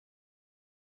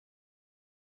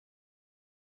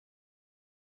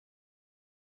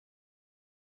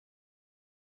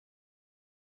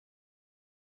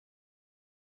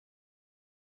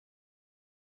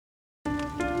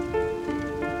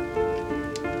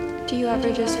Do you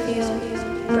ever just feel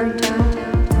burnt out?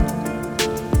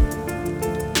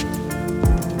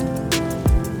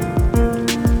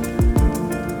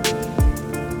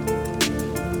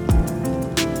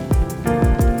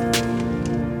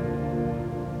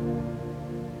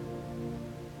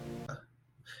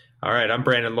 All right, I'm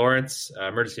Brandon Lawrence,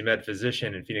 emergency med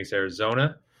physician in Phoenix,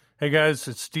 Arizona. Hey guys,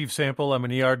 it's Steve Sample. I'm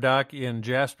an ER doc in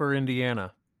Jasper,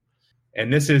 Indiana.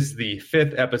 And this is the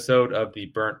 5th episode of the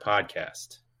Burnt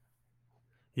Podcast.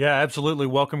 Yeah, absolutely.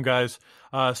 Welcome, guys.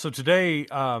 So today,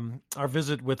 our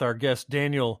visit with our guest,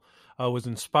 Daniel, was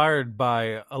inspired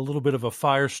by a little bit of a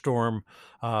firestorm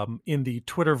in the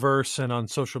Twitterverse and on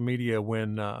social media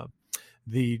when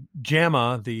the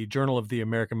JAMA, the Journal of the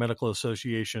American Medical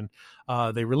Association,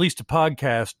 they released a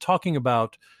podcast talking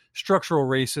about structural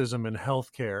racism in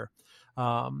healthcare.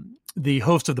 The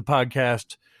host of the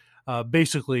podcast,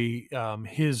 basically,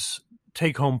 his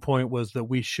take-home point was that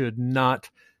we should not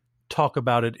talk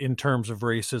about it in terms of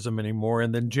racism anymore.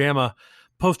 And then JAMA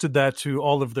posted that to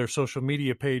all of their social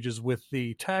media pages with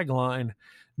the tagline,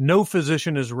 "No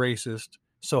physician is racist,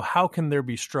 so how can there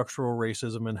be structural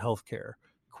racism in healthcare?" ?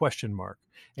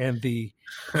 And the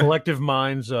collective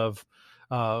minds of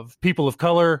people of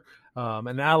color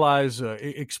and allies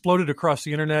exploded across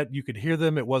the internet. You could hear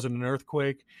them. It wasn't an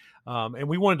earthquake. And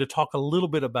we wanted to talk a little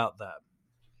bit about that.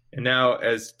 And now,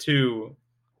 as two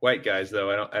white guys,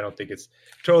 though, I don't think it's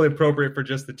totally appropriate for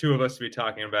just the two of us to be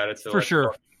talking about it. So for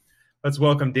sure, let's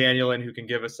welcome Daniel in, who can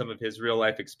give us some of his real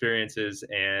life experiences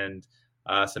and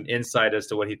some insight as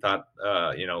to what he thought,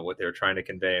 what they were trying to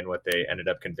convey and what they ended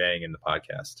up conveying in the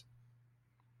podcast.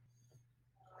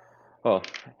 Oh,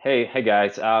 hey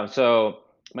guys. So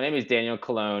my name is Daniel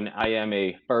Colon. I am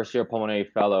a first-year pulmonary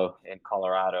fellow in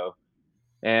Colorado.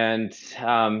 And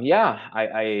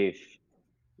I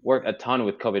worked a ton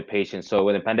with COVID patients. So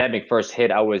when the pandemic first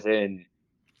hit, I was in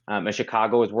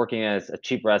Chicago, was working as a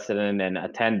chief resident and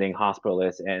attending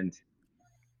hospitalist. And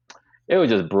it was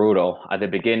just brutal. At the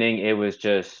beginning, it was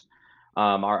just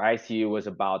our ICU was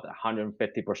about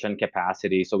 150%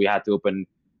 capacity. So we had to open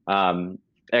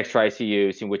extra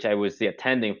ICUs, in which I was the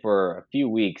attending for a few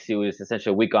weeks. It was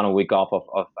essentially a week on, a week off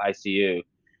of ICU.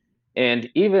 And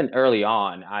even early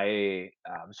on,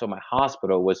 so my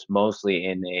hospital was mostly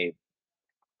in a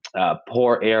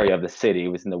poor area of the city. It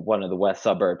was in one of the west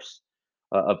suburbs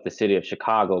of the city of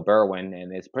Chicago, Berwyn,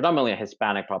 and it's predominantly a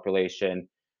Hispanic population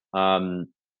and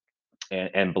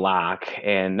Black.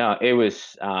 And no, it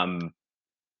was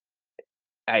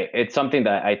it's something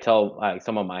that I tell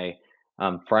some of my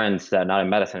friends that are not in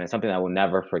medicine. It's something I will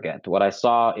never forget. What I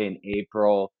saw in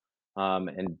April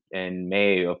and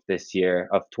May of this year,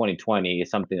 of 2020, is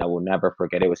something I will never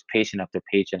forget. It was patient after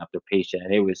patient after patient,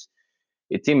 and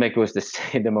it seemed like it was the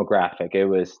same demographic. It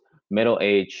was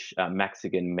middle-aged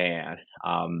Mexican man.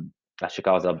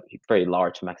 Chicago is a very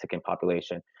large Mexican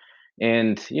population,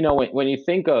 and when you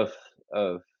think of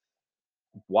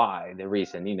why, the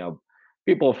reason,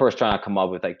 people first trying to come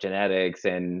up with like genetics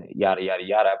and yada yada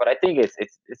yada, but I think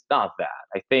it's not that.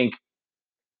 I think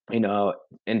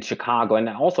in Chicago and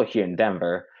also here in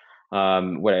Denver,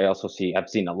 where I've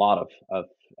seen a lot of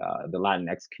the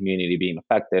Latinx community being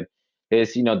affected,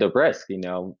 is the risk.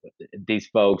 These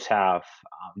folks have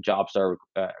jobs are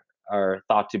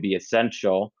thought to be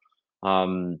essential,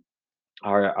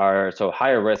 are so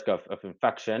higher risk of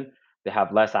infection. They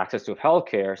have less access to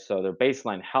healthcare, so their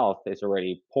baseline health is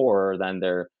already poorer than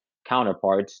their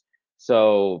counterparts.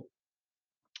 So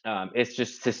it's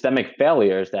just systemic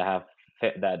failures that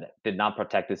did not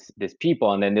protect these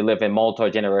people, and then they live in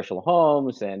multi-generational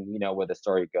homes, and where the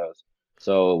story goes.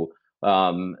 So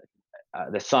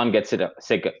the son gets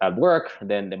sick at work,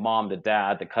 then the mom, the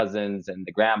dad, the cousins, and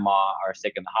the grandma are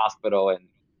sick in the hospital,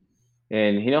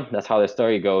 and that's how the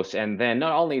story goes. And then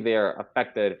not only they're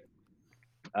affected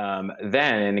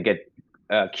then and get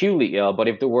acutely ill, but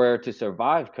if they were to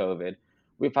survive COVID,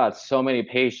 we've had so many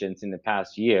patients in the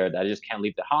past year that just can't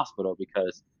leave the hospital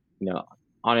because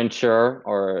uninsured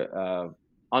or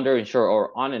underinsured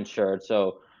or uninsured.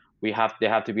 So they have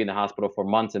to be in the hospital for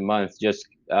months and months, just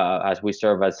as we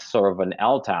serve as sort of an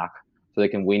LTAC, so they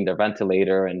can wean their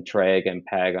ventilator and trach and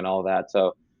PEG and all that.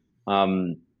 So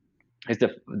it's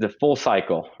the full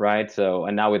cycle, right? So,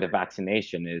 and now with the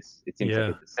vaccination, it seems like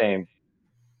it's the same.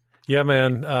 Yeah,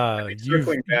 man.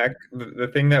 Circling back, the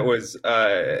thing that was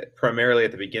primarily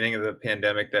at the beginning of the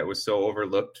pandemic that was so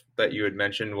overlooked that you had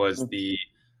mentioned was the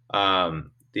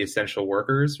essential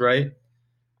workers, right?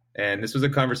 And this was a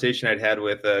conversation I'd had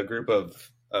with a group of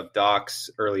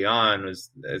docs early on. Was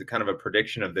as kind of a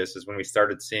prediction of this is when we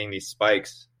started seeing these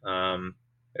spikes.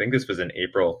 I think this was in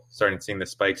April, starting seeing the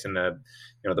spikes in the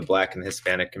Black and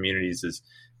Hispanic communities. Is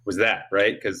was that,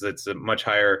 right? Because it's a much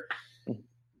higher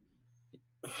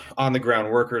on the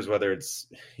ground workers, whether it's,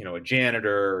 a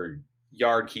janitor or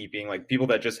yard keeping, like people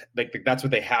that just like that's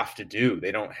what they have to do.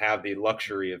 They don't have the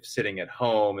luxury of sitting at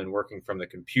home and working from the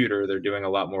computer. They're doing a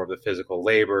lot more of the physical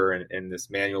labor and this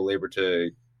manual labor to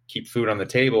keep food on the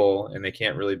table, and they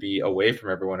can't really be away from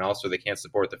everyone else, or they can't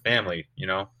support the family,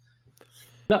 No,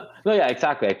 yeah,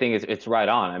 exactly. I think it's right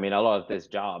on. I mean, a lot of these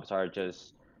jobs are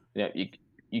just,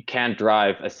 you can't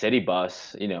drive a city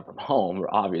bus, from home,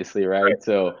 obviously, right?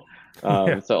 So,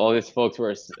 so all these folks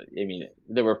were,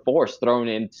 they were forced, thrown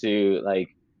into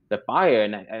like the fire,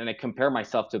 and I compare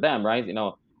myself to them, right?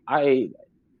 I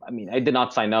did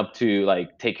not sign up to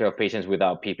like take care of patients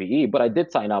without PPE, but I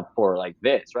did sign up for like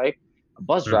this, right? A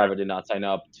bus driver did not sign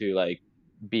up to like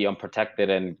be unprotected,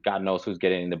 and God knows who's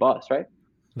getting in the bus, right?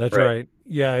 That's right.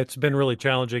 Yeah, it's been really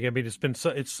challenging. I mean,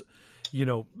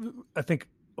 I think,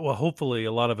 well, hopefully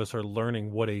a lot of us are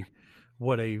learning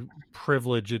what a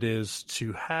privilege it is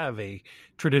to have a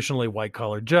traditionally white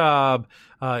collar job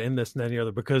in this and that and the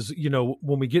other, because,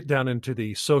 when we get down into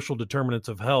the social determinants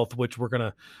of health, which we're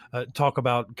going to talk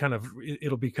about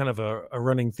it'll be kind of a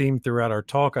running theme throughout our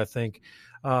talk, I think.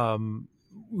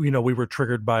 We were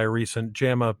triggered by a recent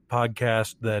JAMA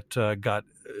podcast that got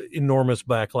enormous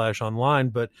backlash online.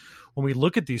 But when we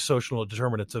look at these social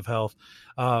determinants of health,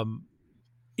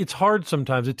 it's hard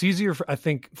sometimes. It's easier, I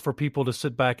think, for people to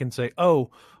sit back and say, oh,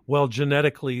 well,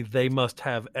 genetically, they must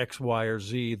have X, Y, or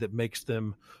Z that makes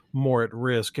them more at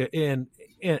risk. And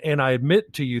I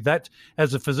admit to you that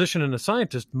as a physician and a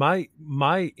scientist,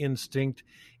 my instinct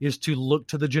is to look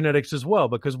to the genetics as well,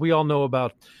 because we all know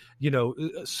about,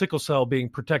 sickle cell being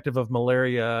protective of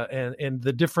malaria, and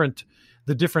the different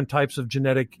types of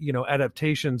genetic,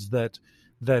 adaptations that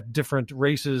different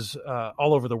races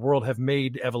all over the world have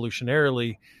made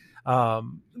evolutionarily,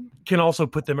 can also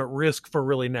put them at risk for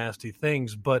really nasty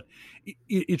things. But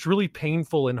it's really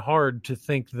painful and hard to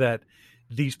think that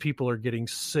these people are getting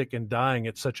sick and dying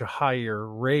at such a higher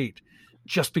rate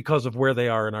just because of where they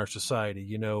are in our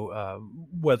society,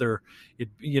 whether it,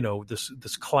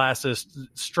 this classist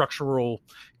structural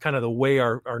kind of the way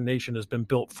our nation has been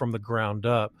built from the ground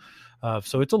up.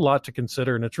 So it's a lot to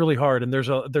consider, and it's really hard. And there's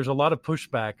a lot of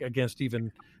pushback against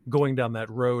even going down that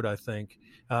road, I think,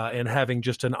 and having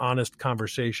just an honest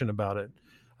conversation about it,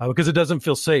 because it doesn't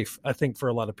feel safe, I think, for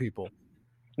a lot of people.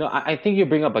 No, I think you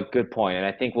bring up a good point, and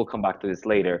I think we'll come back to this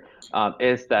later,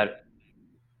 is that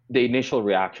the initial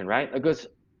reaction, right? Because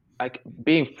like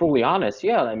being fully honest,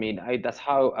 yeah, that's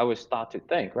how I was taught to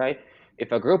think, right?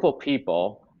 If a group of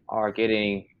people are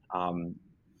getting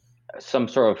some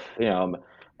sort of,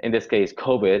 in this case,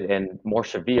 COVID and more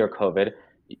severe COVID,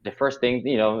 the first thing,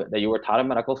 that you were taught in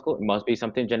medical school, it must be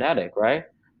something genetic, right?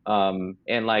 And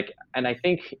I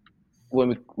think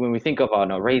when we think about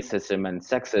racism and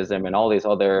sexism and all these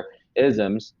other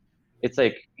isms, it's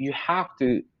like you have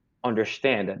to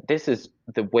understand that this is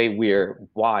the way we're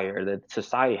wired, that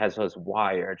society has us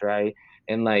wired, right?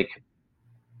 And like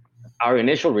our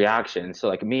initial reaction, so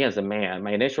like me as a man,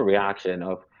 my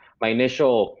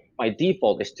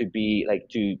default is to be like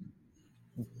to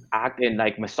act in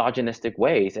like misogynistic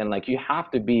ways, and like you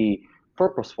have to be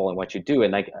purposeful in what you do.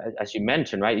 And like as you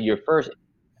mentioned, right, your first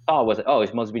thought was, oh,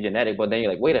 it must be genetic, but then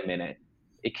you're like, wait a minute,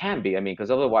 it can't be.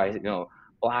 Because otherwise,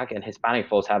 Black and Hispanic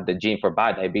folks have the gene for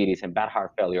bad diabetes and bad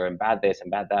heart failure and bad this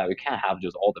and bad that. We can't have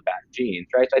just all the bad genes,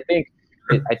 right? So I think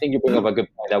you bring up a good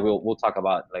point that we'll talk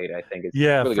about later. I think it's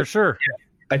really for good. Sure.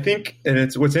 I think, and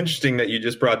it's what's interesting that you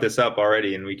just brought this up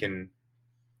already, and we can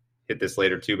hit this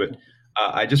later too. But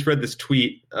I just read this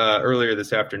tweet earlier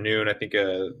this afternoon. I think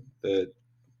the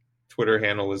Twitter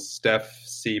handle is Steph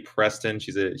C. Preston.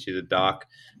 She's a doc.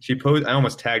 She posed. I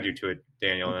almost tagged you to it,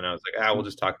 Daniel, and I was like, we'll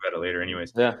just talk about it later,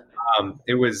 anyways. Yeah.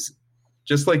 It was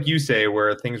just like you say,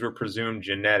 where things were presumed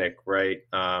genetic, right?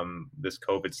 This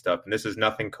COVID stuff, and this is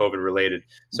nothing COVID related.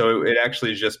 So it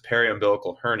actually is just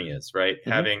periumbilical hernias, right?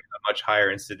 Mm-hmm. Having a much higher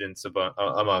incidence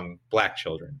among Black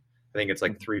children. I think it's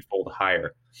like threefold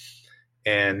higher.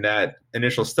 And that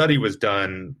initial study was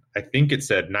done, I think it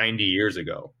said 90 years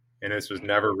ago, and this was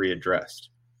never readdressed.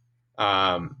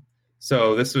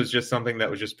 So this was just something that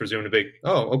was just presumed to be,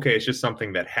 it's just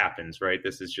something that happens, right?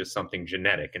 This is just something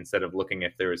genetic, instead of looking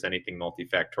if there was anything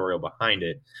multifactorial behind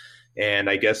it. And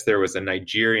I guess there was a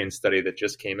Nigerian study that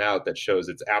just came out that shows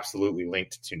it's absolutely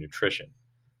linked to nutrition.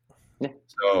 Yeah.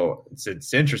 So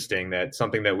it's interesting that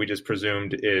something that we just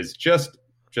presumed is just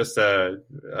a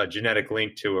genetic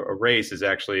link to a race is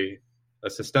actually a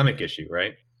systemic issue,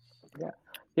 right?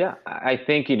 Yeah. I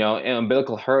think, in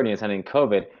umbilical hernias and in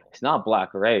COVID, it's not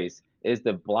Black race. Is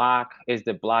the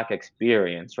black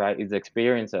experience, right? It's the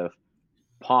experience of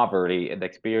poverty and the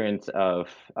experience of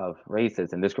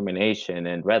racism, discrimination,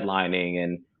 and redlining,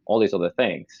 and all these other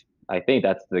things. I think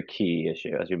that's the key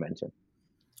issue, as you mentioned.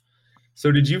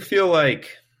 So did you feel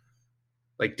like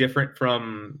different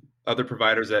from other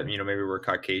providers that, maybe were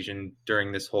Caucasian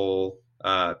during this whole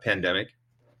pandemic?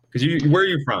 Because where are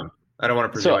you from? I don't want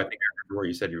to presume. I think I remember where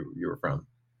you said you were from.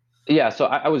 Yeah, so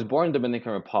I was born in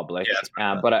Dominican Republic, Yeah,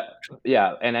 that's what I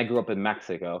but and I grew up in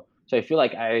Mexico. So I feel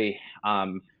like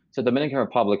so Dominican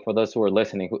Republic, for those who are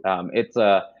listening, it's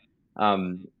a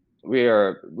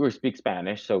we speak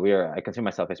Spanish, so I consider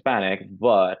myself Hispanic,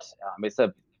 but it's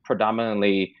a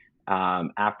predominantly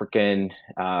African.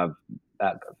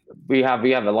 We have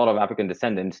a lot of African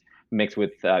descendants mixed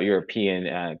with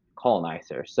European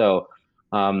colonizers. So,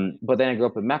 but then I grew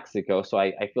up in Mexico, so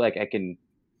I feel like I can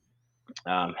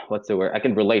what's the word? I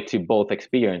can relate to both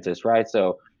experiences, right?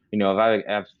 So,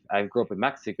 if I grew up in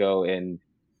Mexico, and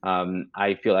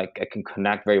I feel like I can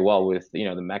connect very well with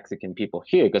the Mexican people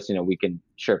here, because we can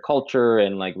share culture,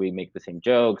 and like we make the same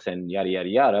jokes and yada yada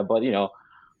yada. But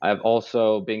I've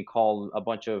also been called a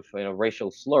bunch of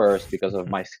racial slurs because of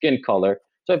my skin color.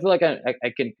 So I feel like I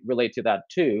can relate to that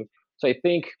too. So I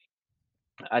think,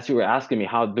 as you were asking me,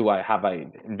 how do I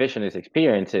envisioned this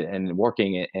experience and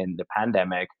working in the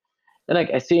pandemic? And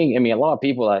like I mean, a lot of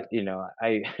people, like,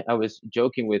 I was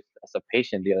joking with as a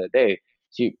patient the other day.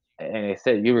 And I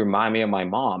said, "You remind me of my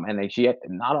mom." And like, she had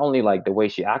not only like the way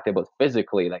she acted, but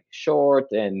physically, like short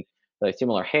and like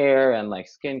similar hair and like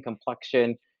skin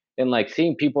complexion, and like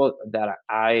seeing people that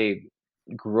I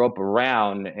grew up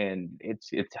around, and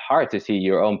it's hard to see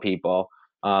your own people.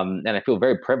 And I feel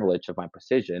very privileged of my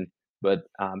position, but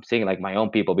seeing like my own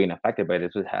people being affected by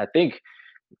this was, I think,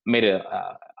 made it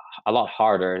a lot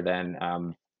harder than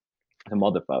some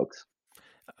other folks.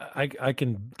 I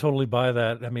can totally buy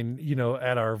that. I mean,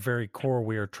 at our very core,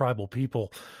 we are tribal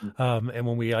people, and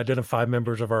when we identify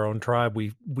members of our own tribe,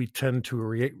 we tend to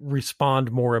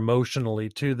respond more emotionally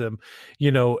to them,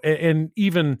 and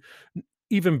even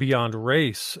beyond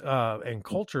race and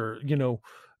culture,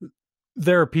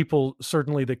 there are people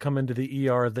certainly that come into the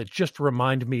ER that just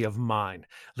remind me of mine.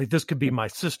 Like, this could be my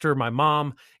sister, my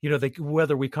mom,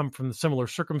 whether we come from similar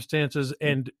circumstances,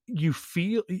 and you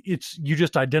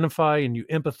just identify and you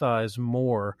empathize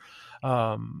more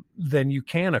than you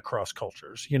can across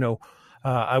cultures.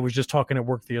 I was just talking at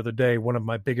work the other day. One of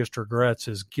my biggest regrets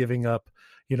is giving up.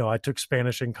 I took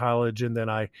Spanish in college, and then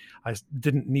I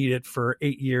didn't need it for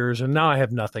 8 years, and now I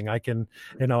have nothing. I can,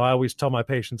 I always tell my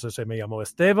patients, I say, "Me llamo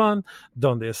Esteban,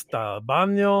 donde está el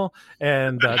baño,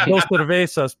 and dos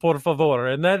cervezas, por favor."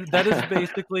 And that is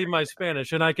basically my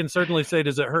Spanish. And I can certainly say,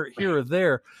 does it hurt here or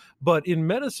there? But in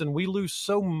medicine, we lose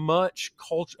so much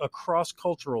culture across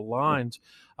cultural lines.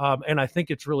 And I think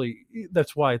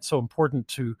that's why it's so important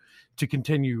to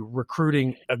continue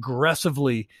recruiting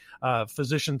aggressively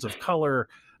physicians of color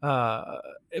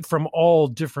from all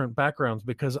different backgrounds,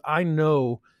 because I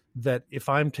know that if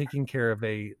I'm taking care of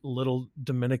a little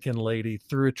Dominican lady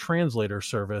through a translator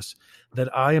service, that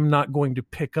I am not going to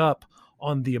pick up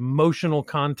on the emotional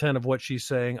content of what she's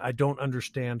saying. I don't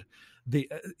understand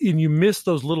and you miss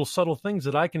those little subtle things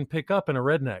that I can pick up in a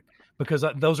redneck, because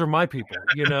those are my people,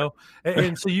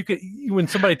 and so when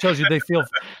somebody tells you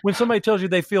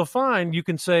they feel fine, you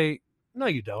can say, "No,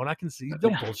 you don't. I can see you.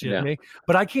 Don't bullshit me."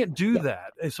 But I can't do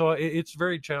that. And so it's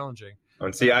very challenging.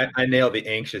 And see, I nailed the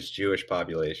anxious Jewish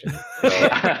population. So,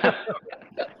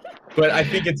 but I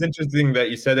think it's interesting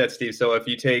that you said that, Steve. So if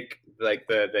you take like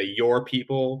the your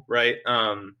people, right,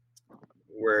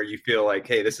 where you feel like,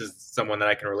 hey, this is someone that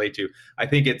I can relate to, I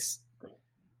think it's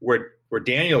where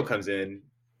Daniel comes in.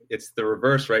 It's the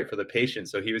reverse, right, for the patient.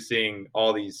 So he was seeing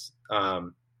all these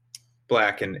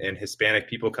Black and Hispanic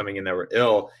people coming in that were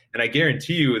ill, and I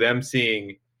guarantee you, them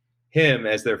seeing him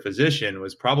as their physician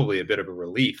was probably a bit of a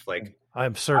relief. Like,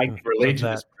 I'm certain I can relate to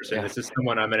this person. Yeah. This is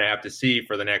someone I'm going to have to see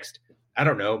for the next, I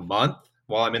don't know, month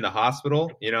while I'm in the hospital.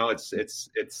 This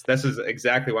is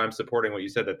exactly why I'm supporting what you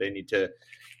said, that they need to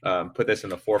put this in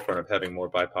the forefront of having more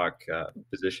BIPOC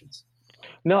physicians.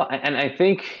 No, and I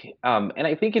think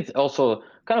it's also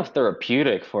kind of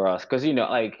therapeutic for us, because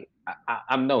like,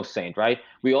 I'm no saint, right?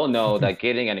 We all know that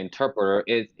getting an interpreter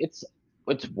it's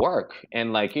work,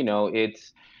 and like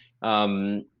it's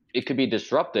it could be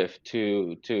disruptive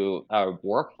to our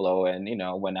workflow, and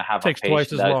when I have takes a patient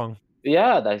twice as long.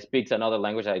 Yeah, that speaks another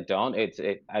language I don't.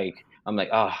 I'm like,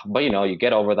 but you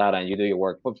get over that and you do your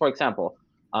work. But for example,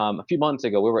 a few months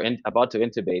ago, we were about to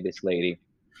intubate this lady.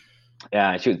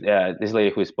 Yeah, she was this lady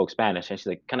who spoke Spanish, and she's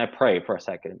like, "Can I pray for a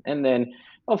second?" And then,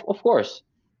 of course,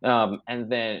 and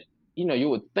then you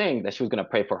would think that she was gonna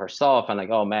pray for herself and like,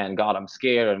 "Oh man, God, I'm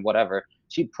scared," and whatever.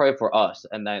 she prayed for us,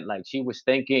 and then like she was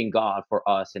thanking God for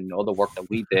us and all the work that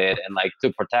we did and like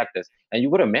to protect us. And you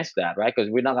would have missed that, right? Because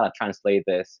we're not gonna translate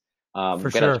this, For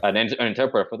get sure. an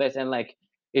interpreter for this, and like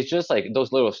it's just like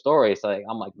those little stories. Like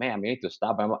I'm like, man, we need to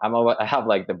stop. I have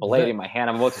like the blade in my hand.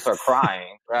 I'm about to start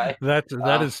crying, right?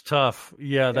 That is tough.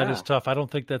 Yeah, that is Yeah, tough. I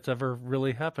don't think that's ever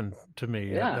really happened to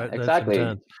me. yeah, That's exactly.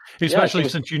 intense, Yeah, she especially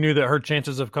was. since you knew that her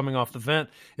chances of coming off the vent,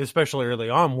 especially early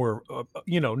on, were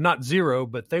not zero,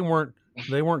 but they weren't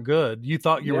good. You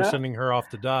thought you were Yeah, sending her off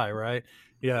to die, right?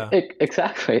 Yeah,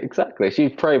 exactly, exactly. She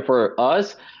prayed for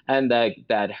us and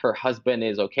that her husband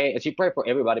is okay. And she prayed for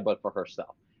everybody but for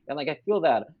herself. And like I feel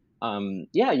that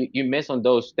yeah, you miss on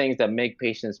those things that make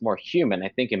patients more human. I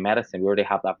think in medicine we already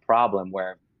have that problem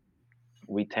where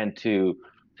we tend to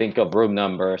think of room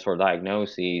numbers or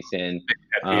diagnoses and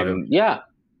Pet peeve of yeah,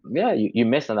 yeah, you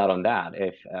miss out on that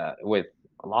if with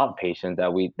a lot of patients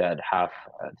that have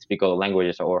speak other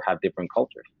languages or have different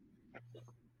cultures.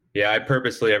 Yeah, I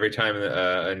purposely every time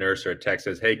a nurse or a tech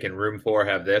says, "Hey, can room 4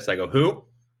 have this?" I go, "Who?"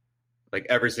 Like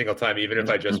every single time, even if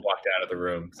I just walked out of the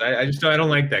room. 'Cause I don't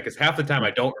like that because half the time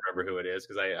I don't remember who it is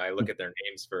because I look at their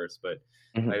names first. But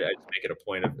Mhm. I just make it a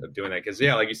point of doing that because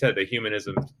yeah, like you said, the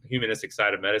humanistic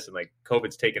side of medicine, like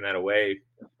COVID's taken that away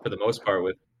for the most part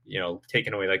with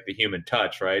taking away like the human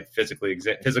touch, right? Physical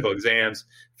exams,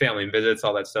 family visits,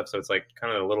 all that stuff. So it's like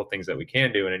kind of the little things that we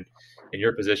can do. And in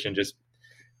your position, just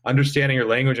understanding your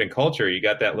language and culture, you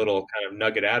got that little kind of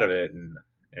nugget out of it, and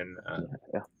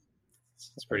Yeah.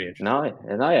 it's pretty interesting. No,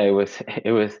 yeah,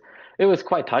 it was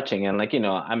quite touching, and like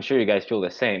I'm sure you guys feel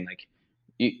the same. Like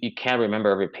you can't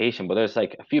remember every patient, but there's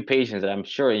like a few patients that I'm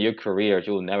sure in your career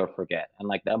you will never forget, and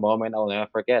like that moment I'll never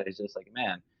forget. It's just like,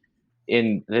 man,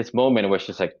 in this moment where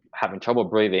she's like having trouble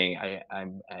breathing,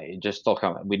 I just told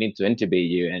her we need to intubate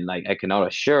you, and like I cannot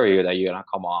assure you that you're gonna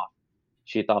come off.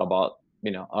 She thought about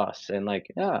us, and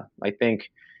like yeah, I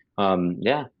think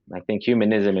yeah, I think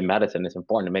humanism in medicine is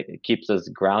important to make it keeps us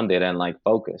grounded and like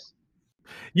focused.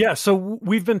 yeah. So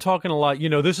we've been talking a lot.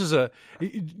 This is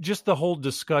just the whole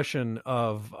discussion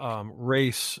of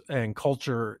race and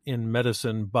culture in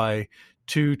medicine by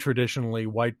two traditionally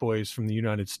white boys from the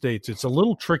United States. It's a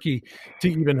little tricky to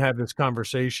even have this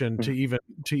conversation to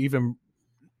even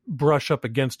brush up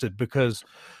against it because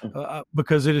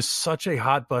it is such a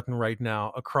hot button right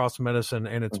now across medicine,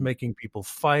 and it's making people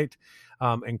fight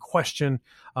and question.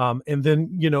 And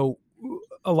then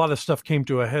a lot of stuff came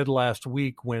to a head last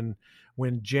week when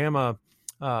JAMA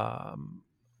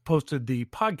posted the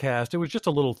podcast. It was just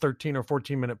a little 13 or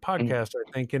 14-minute podcast,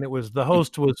 I think, and it was the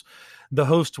host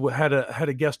had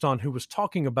a guest on who was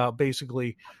talking about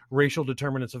basically racial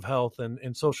determinants of health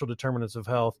and social determinants of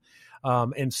health,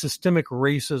 and systemic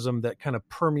racism that kind of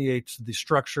permeates the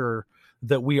structure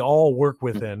that we all work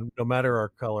within, no matter our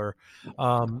color.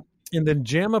 And then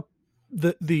JAMA,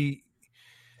 the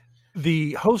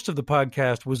host of the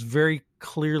podcast, was very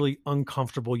clearly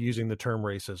uncomfortable using the term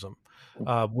racism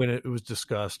when it was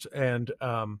discussed, and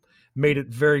made it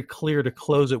very clear to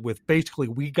close it with basically,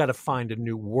 we got to find a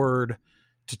new word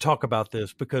to talk about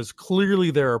this because clearly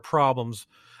there are problems.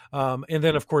 And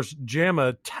then, of course,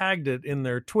 JAMA tagged it in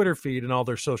their Twitter feed and all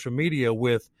their social media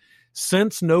with,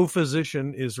 since no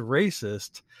physician is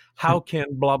racist, how can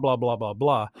blah, blah, blah, blah,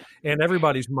 blah. And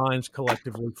everybody's minds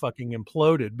collectively fucking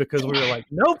imploded because we were like,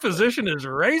 no physician is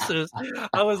racist.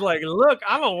 I was like, look,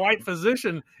 I'm a white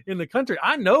physician in the country.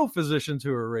 I know physicians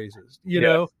who are racist,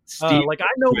 Steve, like I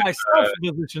know myself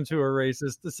physicians who are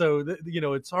racist. So,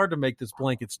 it's hard to make this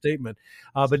blanket statement.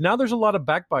 But now there's a lot of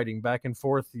backbiting back and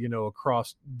forth,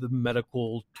 across the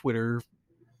medical Twitter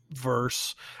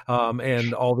verse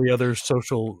and all the other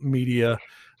social media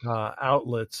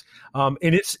outlets, and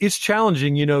it's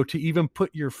challenging to even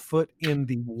put your foot in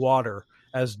the water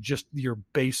as just your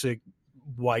basic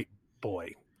white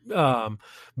boy,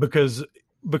 because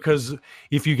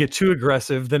if you get too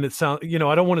aggressive, then it sounds,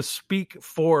 I don't want to speak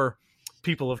for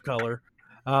people of color.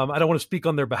 I don't want to speak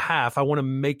on their behalf. I want to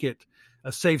make it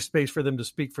a safe space for them to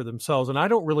speak for themselves. And I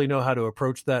don't really know how to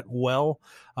approach that well.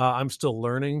 I'm still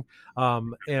learning.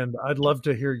 And I'd love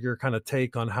to hear your kind of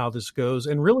take on how this goes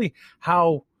and really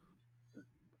how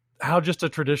just a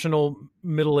traditional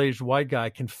middle-aged white guy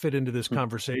can fit into this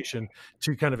conversation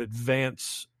to kind of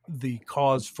advance the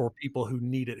cause for people who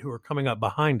need it, who are coming up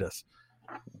behind us.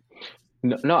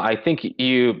 No, I think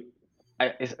you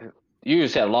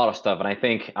said a lot of stuff, and I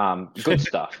think good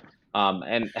stuff.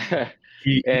 And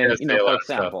and for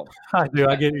example, I do.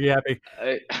 I get you happy.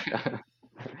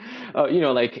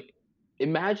 Like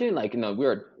imagine like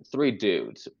we're three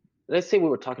dudes. Let's say we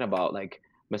were talking about like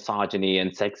misogyny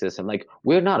and sexism. Like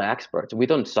we're not experts. We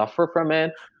don't suffer from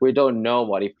it. We don't know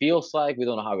what it feels like. We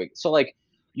don't know how so like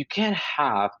you can't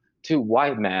have two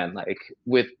white men like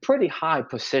with pretty high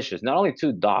positions, not only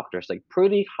two doctors, like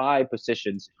pretty high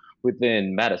positions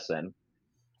within medicine,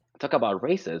 talk about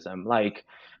racism, like,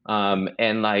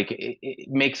 and like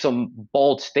make some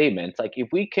bold statements. Like if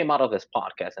we came out of this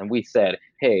podcast and we said,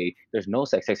 "Hey, there's no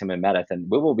sexism in medicine,"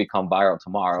 we will become viral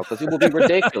tomorrow because it will be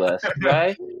ridiculous,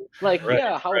 right? Like, Right,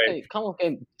 yeah, how right. can come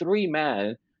can three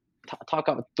men talk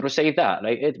about to say that?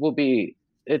 Like it will be,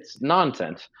 it's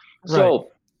nonsense. Right. So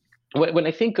when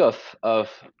I think of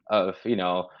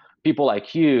people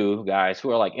like you guys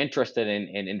who are like interested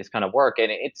in this kind of work,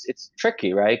 and it's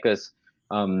tricky, right? Because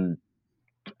um,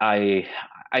 I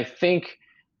I think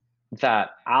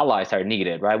that allies are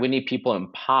needed, right? We need people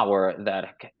in power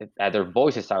that their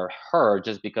voices are heard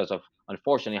just because of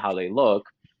unfortunately how they look,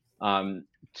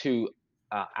 to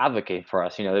advocate for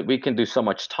us. We can do so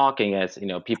much talking as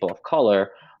people of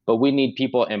color, but we need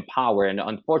people in power, and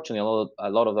unfortunately, a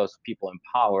lot of those people in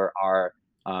power are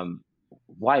um,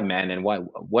 white men and white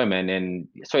women, and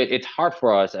so it's hard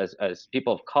for us as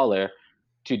people of color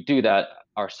to do that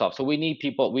ourselves. So we need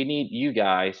people, we need you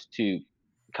guys to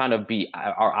kind of be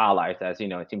our allies, as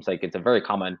it seems like it's a very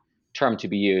common term to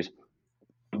be used.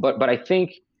 But I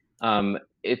think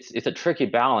it's a tricky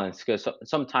balance because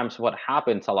sometimes what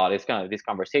happens a lot is kind of these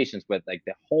conversations with like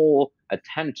the whole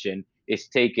attention is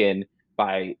taken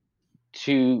by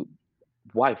two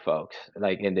white folks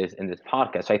like in this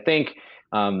podcast. So I think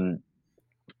um,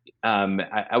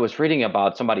 I was reading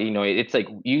about somebody, it's like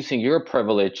using your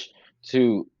privilege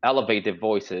to elevate the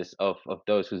voices of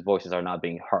those whose voices are not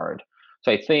being heard.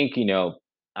 So I think,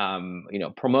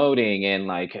 promoting and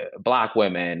like black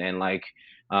women and like,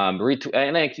 and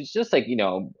like, it's just like,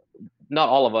 not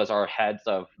all of us are heads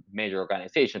of major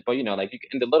organizations, but, like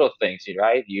in the little things,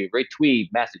 right? You retweet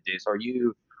messages or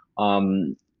you,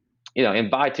 um,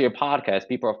 invite to your podcast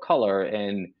people of color.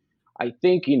 And I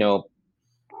think,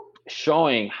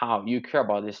 showing how you care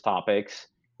about these topics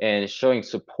and showing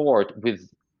support with,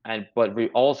 and but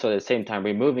also at the same time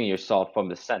removing yourself from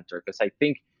the center, because I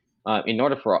think in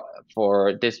order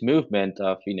for this movement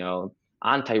of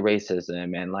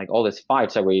anti-racism and like all these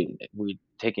fights that we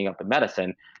taking up in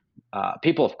medicine,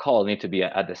 people of color need to be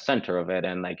at the center of it,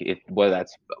 and like whether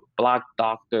that's black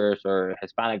doctors or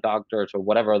Hispanic doctors or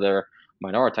whatever other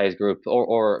minoritized group,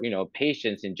 or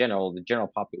patients in general, the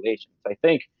general population. So I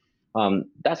think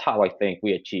that's how I think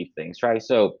we achieve things, right?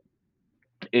 So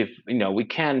if we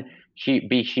can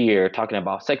be here talking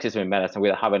about sexism in medicine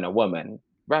without having a woman,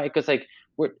 right? Because like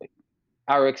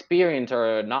our experience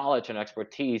or knowledge and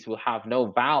expertise will have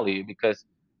no value because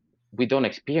we don't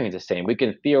experience the same. We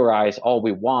can theorize all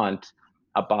we want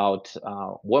about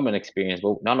women experience,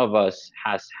 but none of us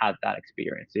has had that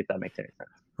experience, if that makes any sense.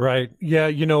 Right. Yeah.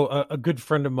 A good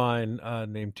friend of mine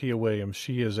named Tia Williams,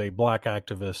 she is a black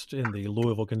activist in the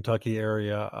Louisville, Kentucky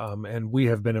area. And we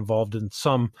have been involved in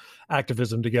some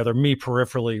activism together, me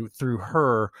peripherally through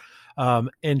her.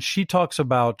 And she talks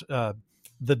about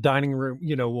the dining room,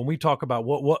 when we talk about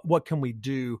what can we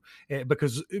do,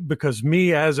 because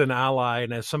me as an ally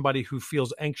and as somebody who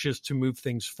feels anxious to move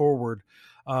things forward,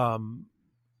 I'm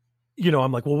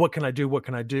like, well, what can I do? What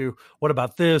can I do? What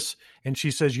about this? And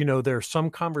she says, there are some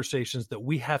conversations that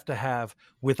we have to have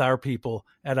with our people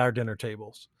at our dinner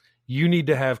tables. You need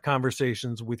to have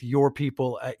conversations with your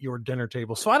people at your dinner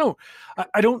table. So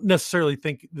I don't necessarily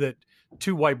think that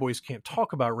two white boys can't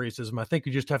talk about racism. I think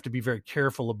you just have to be very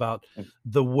careful about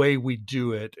the way we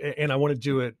do it. And I want to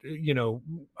do it,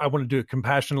 I want to do it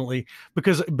compassionately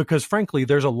because frankly,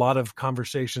 there's a lot of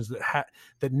conversations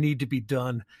that need to be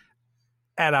done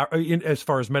at as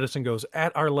far as medicine goes,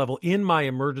 at our level in my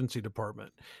emergency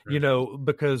department,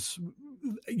 because,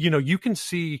 you can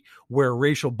see where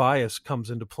racial bias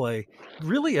comes into play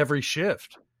really every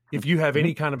shift. If you have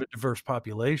any kind of a diverse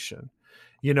population,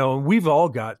 and we've all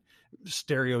got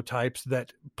stereotypes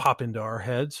that pop into our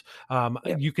heads.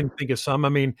 You can think of some. I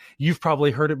mean, you've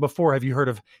probably heard it before. Have you heard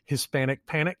of Hispanic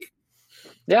panic?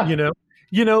 Yeah.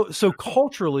 So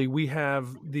culturally we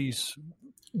have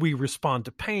we respond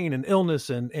to pain and illness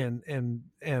and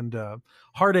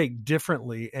heartache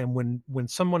differently. And when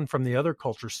someone from the other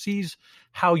culture sees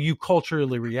how you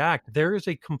culturally react, there is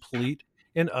a complete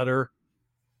and utter,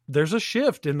 there's a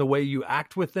shift in the way you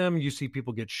act with them. You see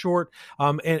people get short.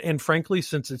 And frankly,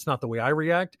 since it's not the way I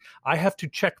react, I have to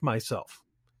check myself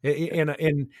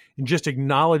and just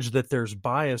acknowledge that there's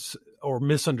bias or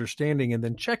misunderstanding and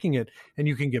then checking it, and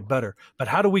you can get better. But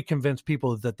how do we convince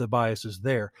people that the bias is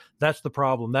there? That's the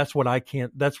problem. That's what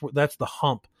that's the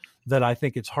hump that I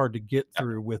think it's hard to get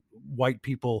through with white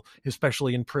people,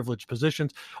 especially in privileged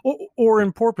positions or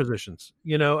in poor positions.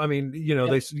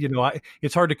 It's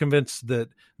hard to convince that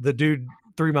the dude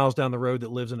 3 miles down the road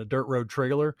that lives in a dirt road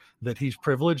trailer that he's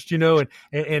privileged, you know,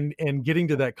 and getting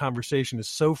to that conversation is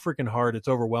so freaking hard. It's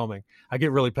overwhelming. I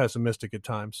get really pessimistic at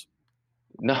times.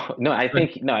 No, I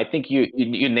think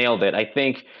you nailed it. I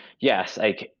think, yes,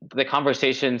 like the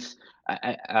conversations,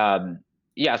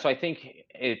 yeah. So I think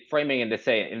framing in the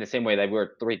same way that we're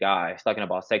three guys talking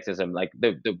about sexism, like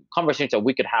the conversations that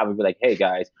we could have would be like, hey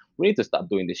guys, we need to stop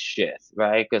doing this shit,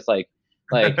 right? Because like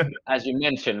as you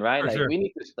mentioned, right? For Like sure.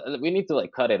 we need to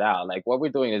like cut it out. Like what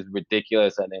we're doing is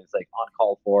ridiculous and it's like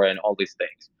uncalled for and all these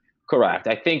things. Correct.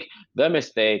 I think the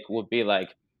mistake would be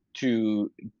like to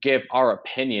give our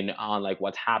opinion on like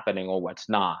what's happening or what's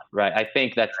not, right? I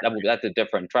think that's the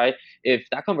difference, right? If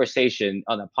that conversation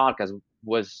on the podcast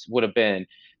would have been,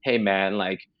 hey man,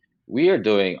 like we are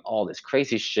doing all this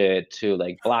crazy shit to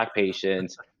like black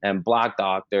patients and black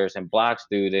doctors and black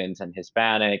students and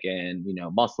Hispanic and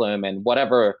Muslim and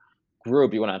whatever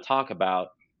group you want to talk about,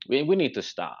 we need to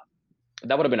stop.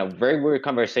 That would have been a very weird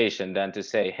conversation than to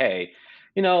say, hey,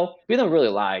 we don't really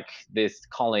like this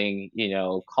calling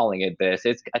it this.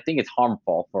 I think it's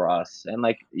harmful for us. And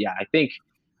like, yeah, I think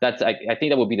I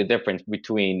think that would be the difference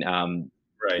between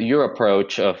Right. your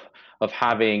approach of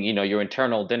having, your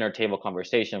internal dinner table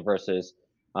conversation versus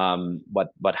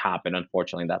what happened,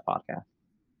 unfortunately, in that podcast.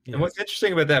 And what's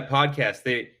interesting about that podcast,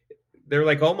 they're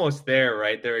like almost there,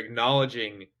 right? They're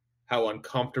acknowledging how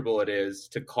uncomfortable it is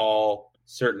to call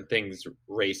certain things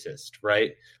racist,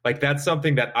 right? Like that's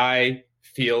something that I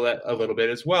feel that a little bit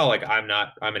as well. Like I'm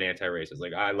an anti-racist.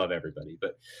 Like I love everybody,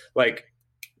 but like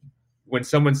when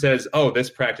someone says, "Oh, this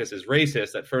practice is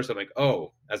racist," at first I'm like,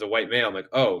 "Oh," as a white male, I'm like,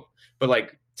 "Oh," but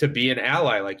like to be an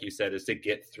ally, like you said, is to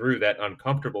get through that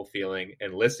uncomfortable feeling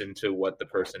and listen to what the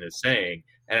person is saying.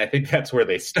 And I think that's where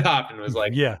they stopped and was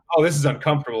like, yeah, "Oh, this is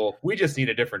uncomfortable. We just need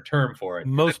a different term for it."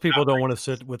 Most people don't want to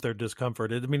sit with their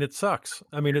discomfort. I mean, it sucks.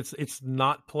 I mean, it's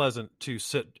not pleasant to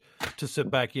sit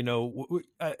back.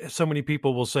 So many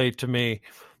people will say to me,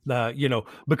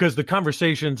 because the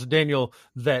conversations, Daniel,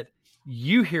 that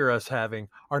you hear us having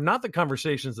are not the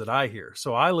conversations that I hear.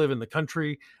 So I live in the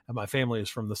country and my family is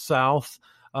from the South.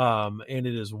 And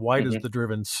it is white as the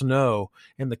driven snow.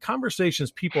 And the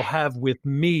conversations people have with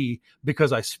me,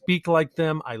 because I speak like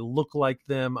them, I look like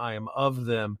them, I am of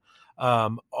them,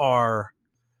 are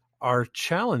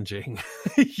challenging.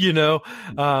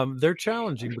 They're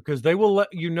challenging because they will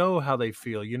let you know how they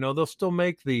feel. They'll still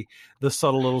make the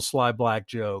subtle little sly black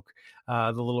joke,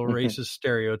 the little racist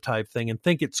stereotype thing, and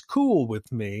think it's cool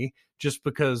with me just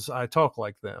because I talk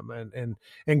like them.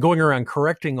 And going around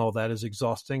correcting all that is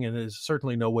exhausting and is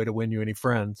certainly no way to win you any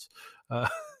friends.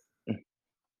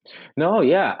 No,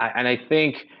 yeah. And I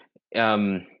think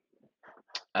an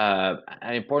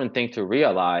important thing to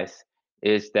realize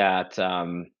is that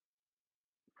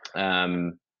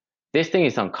this thing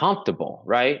is uncomfortable,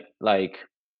 right? Like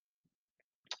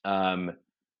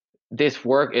this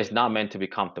work is not meant to be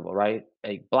comfortable, right?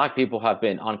 Like Black people have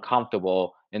been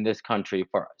uncomfortable in this country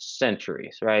for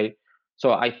centuries, right?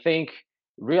 So I think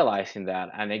realizing that,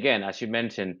 and again, as you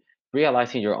mentioned,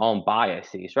 realizing your own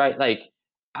biases, right? Like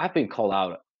I've been called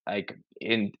out like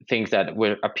in things that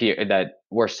were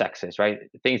sexist, right?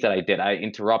 Things that I did. I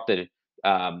interrupted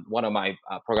one of my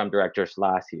program directors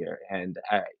last year, and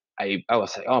I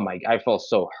was like, oh my, I felt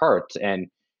so hurt, and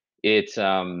it's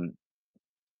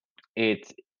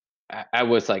I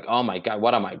was like, oh my God,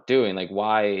 what am I doing? Like,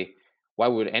 why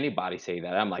would anybody say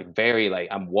that? I'm like very like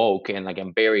I'm woke and like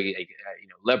I'm very like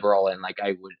liberal and like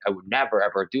I would never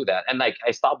ever do that. And like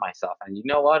I stopped myself, and you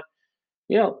know what?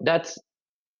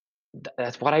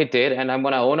 That's what I did, and I'm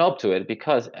gonna own up to it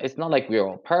because it's not like we're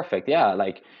all perfect. Yeah,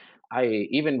 like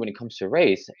even when it comes to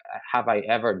race, have I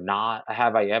ever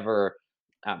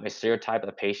stereotyped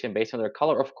a patient based on their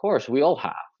color? Of course, we all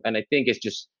have, and I think it's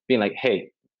just being like,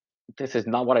 hey, this is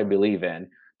not what I believe in.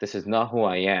 This is not who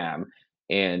I am,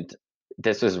 and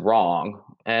this is wrong.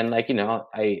 And like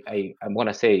I want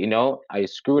to say, I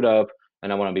screwed up,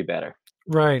 and I want to be better.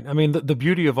 Right. I mean, the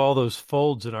beauty of all those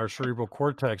folds in our cerebral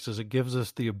cortex is it gives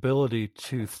us the ability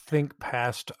to think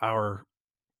past our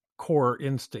core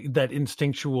instinct, that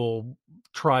instinctual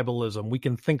tribalism. We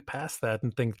can think past that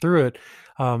and think through it,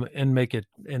 and make it,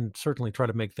 and certainly try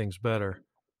to make things better.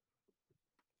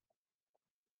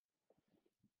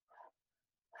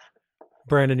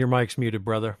 Brandon, your mic's muted,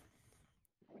 brother.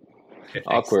 Okay,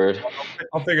 awkward.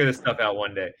 I'll figure this stuff out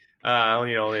one day.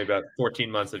 Only about 14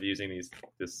 months of using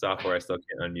this software. I still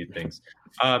can't unmute things.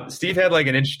 Steve had like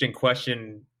an interesting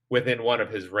question within one of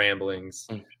his ramblings.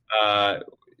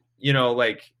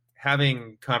 Like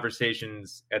having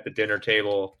conversations at the dinner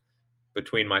table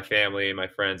between my family and my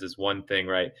friends is one thing,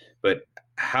 right? But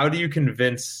how do you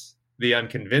convince the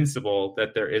unconvincible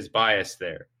that there is bias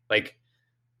there. Like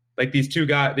these two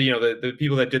guys, the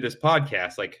people that did this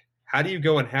podcast, like, how do you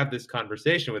go and have this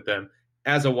conversation with them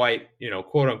as a white,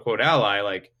 quote unquote ally?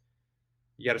 Like,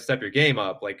 you got to step your game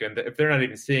up. Like, and if they're not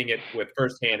even seeing it with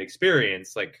firsthand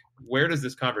experience, like, where does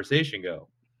this conversation go?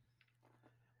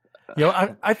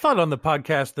 I thought on the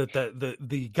podcast that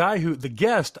the guy the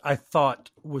guest, I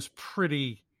thought was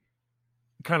pretty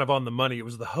kind of on the money. It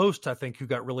was the host, I think, who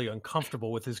got really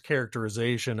uncomfortable with his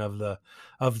characterization of the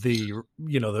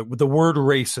word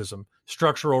racism,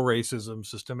 structural racism,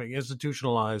 systemic,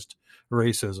 institutionalized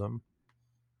racism.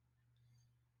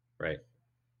 Right.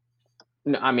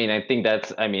 No, I think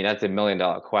that's a $1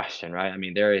 million question, right?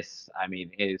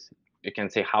 You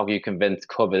can say, how do you convince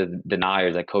COVID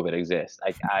deniers that COVID exists?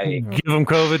 Give them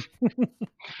COVID.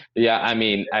 Yeah,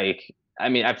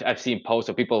 I've seen posts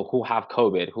of people who have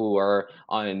COVID, who are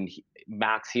on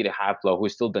max heat and high flow, who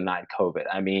still denied COVID.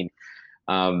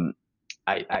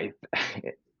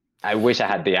 I wish I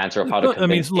had the answer of how to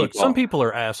convince people. Look, some people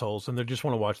are assholes and they just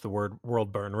want to watch the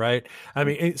world burn, right?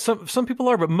 Some people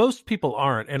are, but most people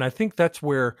aren't. And I think that's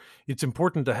where it's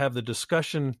important to have the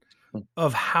discussion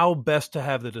of how best to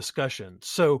have the discussion.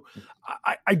 So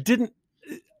I didn't,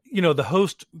 the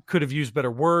host could have used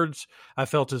better words. I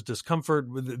felt his discomfort.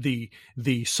 The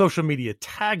social media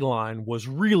tagline was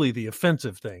really the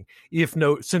offensive thing.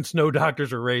 Since no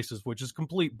doctors are racist, which is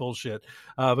complete bullshit,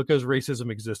 because racism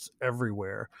exists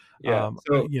everywhere. Yeah.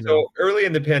 So early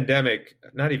in the pandemic,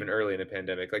 not even early in the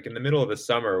pandemic, like in the middle of the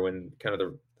summer when kind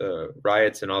of the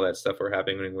riots and all that stuff were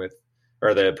happening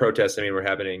or the protests, were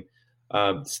happening.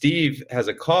 Steve has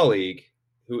a colleague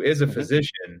who is a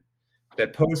physician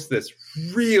that posts this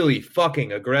really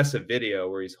fucking aggressive video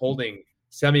where he's holding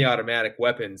semi-automatic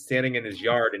weapons, standing in his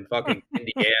yard in fucking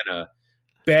Indiana,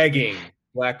 begging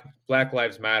Black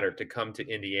Lives Matter to come to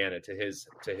Indiana to his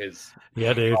dude,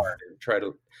 and try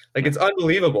to, like, it's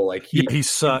unbelievable. Like he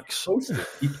sucks.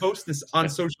 He posts this on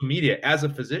social media as a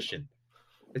physician.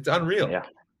 It's unreal. Yeah.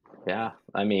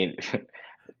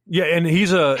 Yeah, and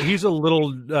he's a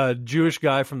little Jewish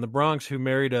guy from the Bronx who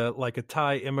married a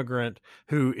Thai immigrant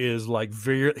who is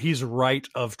he's right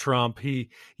of Trump. If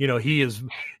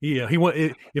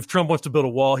Trump wants to build a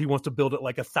wall, he wants to build it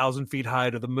 1,000 feet high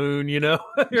to the moon, or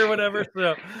whatever.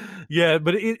 So, yeah,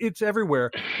 but it's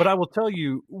everywhere. But I will tell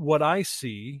you what I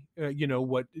see.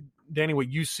 What Danny, what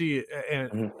you see,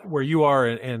 and where you are,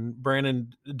 and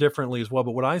Brandon differently as well.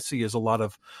 But what I see is a lot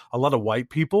of white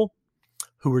people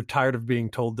who are tired of being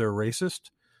told they're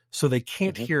racist, so they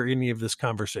can't hear any of this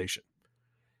conversation,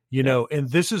 and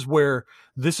this is where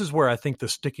I think the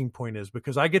sticking point is,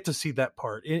 because I get to see that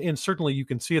part. And certainly you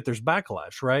can see it. There's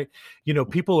backlash, right?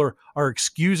 People are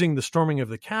excusing the storming of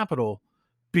the Capitol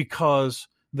because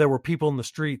there were people in the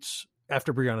streets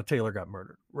after Breonna Taylor got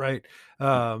murdered, right?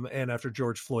 And after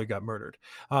George Floyd got murdered.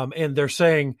 And they're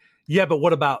saying, yeah, but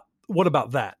what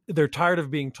about that? They're tired of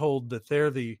being told that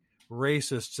they're the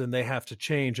racists and they have to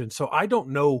change. And so I don't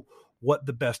know what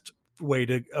the best way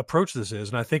to approach this is.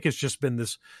 And I think it's just been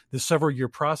this several year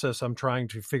process. I'm trying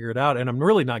to figure it out, and I'm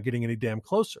really not getting any damn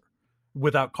closer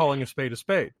without calling a spade a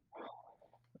spade.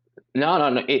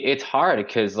 No. It's hard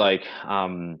because I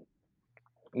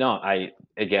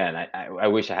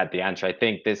wish I had the answer. I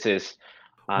think this is,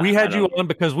 we had you on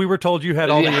because we were told you had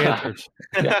all the answers.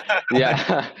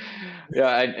 Yeah.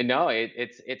 I know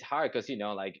it's hard because,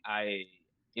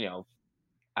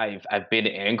 I've been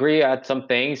angry at some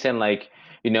things, and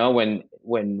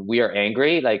when we are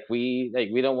angry,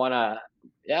 we don't want to,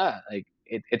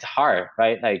 it's hard,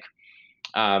 right?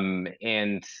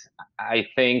 And I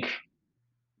think,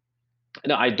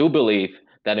 I do believe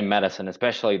that in medicine,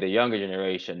 especially the younger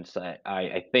generations,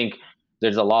 I think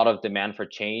there's a lot of demand for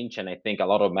change, and I think a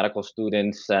lot of medical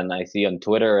students, and I see on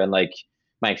Twitter and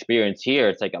my experience here,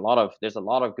 it's there's a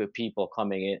lot of good people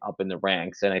coming up in the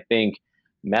ranks, and I think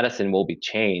medicine will be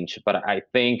changed, but I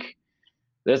think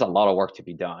there's a lot of work to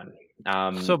be done.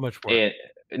 So much work.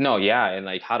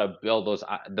 And how to build those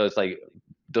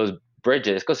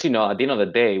bridges, because at the end of the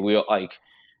day, we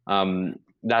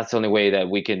that's the only way that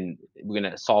we're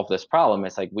gonna solve this problem.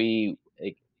 It's we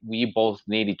both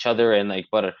need each other, and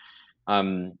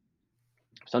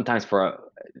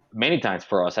many times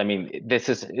for us,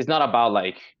 it's not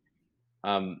about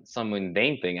some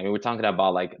mundane thing. We're talking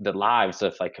about the lives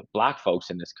of Black folks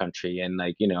in this country, and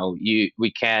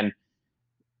we can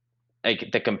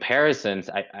the comparisons,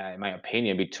 my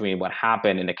opinion, between what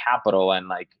happened in the Capitol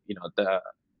and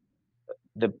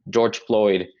the George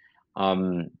Floyd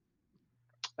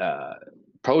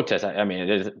protest.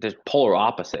 There's polar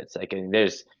opposites.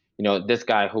 There's this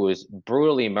guy who was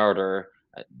brutally murdered,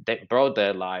 broad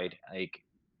daylight,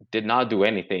 did not do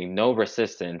anything, no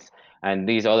resistance, and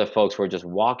these other folks were just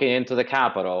walking into the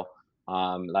Capitol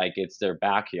like it's their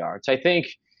backyard. So I think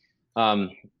um,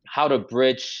 how to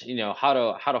bridge, how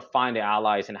to find the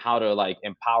allies and how to like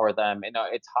empower them.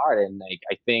 It's hard, and like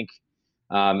I think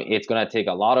it's gonna take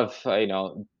a lot of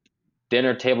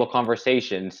dinner table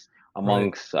conversations Right.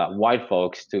 amongst white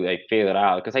folks to like figure it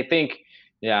out. Because I think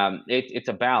yeah, it's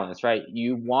a balance, right?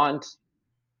 You want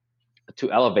to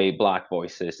elevate Black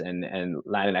voices and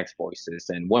Latinx voices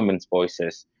and women's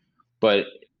voices, but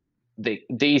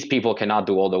these people cannot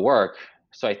do all the work.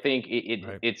 So I think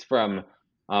Right. it's from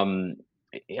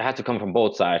it has to come from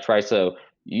both sides, right? So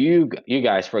you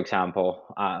guys, for example,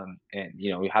 and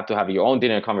you have to have your own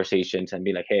dinner conversations and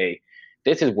be like, hey,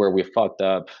 this is where we fucked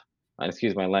up. And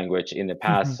excuse my language. In the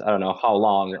past, I don't know how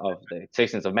long of the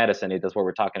existence of medicine. That's what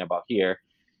we're talking about here,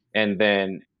 and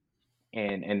then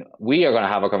and we are going to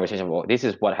have a conversation about this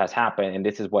is what has happened and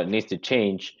this is what needs to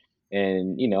change,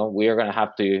 and we are going to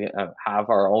have to have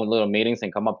our own little meetings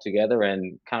and come up together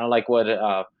and kind of like what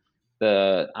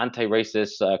the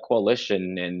anti-racist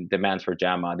coalition and demands for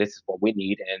JAMA. This is what we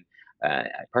need, and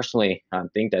I personally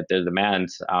think that their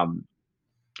demands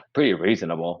pretty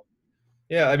reasonable.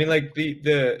 Yeah, I mean, like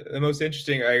the most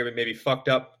interesting, or maybe fucked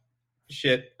up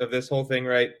shit of this whole thing,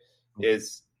 right,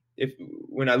 is if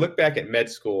when I look back at med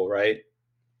school, right,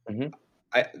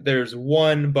 Mm-hmm. there's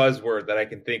one buzzword that I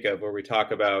can think of where we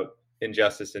talk about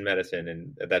injustice in medicine,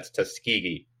 and that's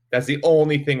Tuskegee. That's the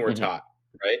only thing we're Mm-hmm. taught,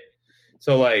 right?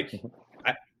 So, like,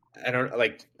 I, I don't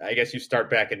like. I guess you start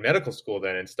back in medical school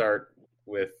then and start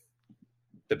with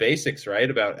the basics, right,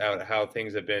 about how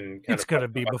things have been kind It's of going to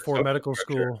be before medical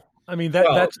structure. school. I mean,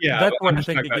 Well, that's yeah, that's but where I'm I just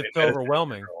think talking it about gets in so medicine in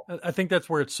overwhelming. general. I think that's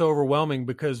where it's so overwhelming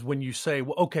because when you say,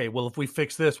 well, okay, well, if we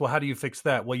fix this, well, how do you fix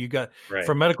that? Well, you got Right.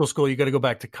 from medical school, you got to go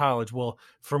back to college. Well,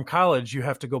 from college, you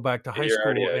have to go back to high You're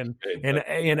already school educated.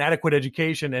 and adequate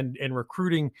education and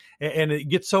recruiting. And it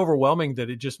gets so overwhelming that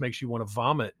it just makes you want to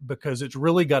vomit because it's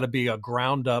really got to be a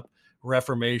ground up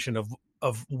reformation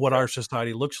of what our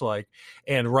society looks like.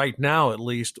 And right now, at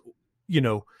least,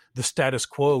 the status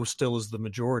quo still is the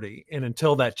majority. And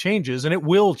until that changes, and it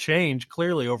will change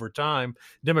clearly over time,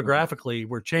 demographically,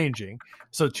 we're changing.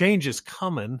 So change is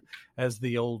coming, as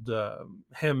the old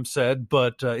hymn said,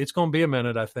 but it's going to be a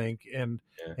minute, I think. Yeah.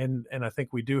 And I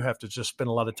think we do have to just spend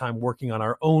a lot of time working on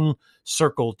our own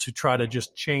circle to try to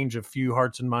just change a few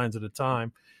hearts and minds at a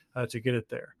time to get it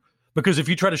there. Because if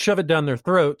you try to shove it down their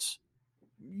throats,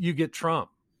 you get Trump.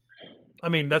 I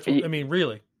mean, that's what I mean,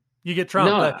 really. You get Trump.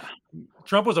 No,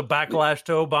 Trump was a backlash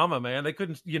to Obama, man. They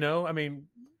couldn't, I mean,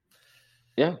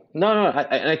 yeah, no.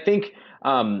 I think,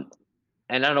 and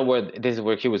I don't know where this is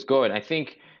where he was going. I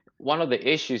think one of the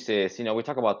issues is, we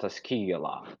talk about Tuskegee a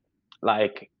lot,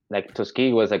 like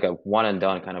Tuskegee was like a one and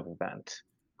done kind of event,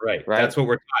 Right. right? That's what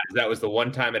we're taught. Is that was the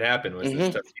one time it happened was this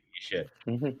Mm-hmm. Tuskegee shit.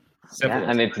 Mm-hmm. Simple Yeah, as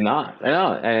and it's not. I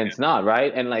know, and it's not,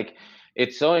 right? And like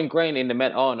it's so ingrained in the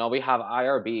med. Oh no, we have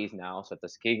IRBs now, so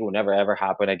Tuskegee will never ever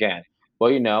happen again.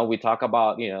 Well, we talk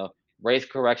about race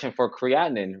correction for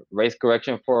creatinine, race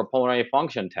correction for a pulmonary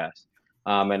function test,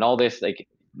 and all this like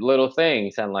little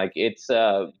things, and like it's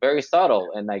very subtle,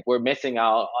 and like we're missing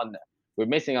out on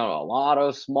a lot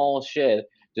of small shit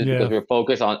just because yeah. we're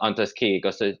focused on Tuskegee,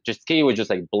 because Tuskegee was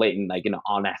just like blatant, like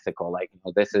unethical, like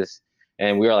this is,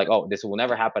 and we were like, oh, this will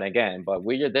never happen again. But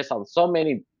there's so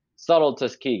many subtle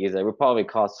Tuskegees that would probably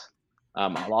cost a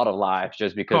lot of lives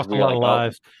just because Cost a we are lot of like, oh,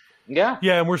 lives. yeah.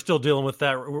 Yeah, and we're still dealing with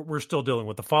that. We're still dealing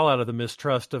with the fallout of the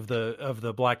mistrust of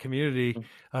the Black community,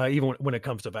 even when it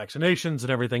comes to vaccinations and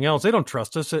everything else. They don't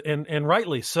trust us, and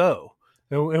rightly so.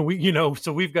 And we,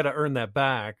 so we've got to earn that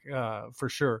back for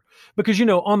sure. Because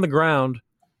on the ground,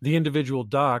 the individual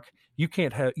doc, you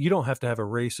don't have to have a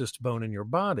racist bone in your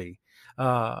body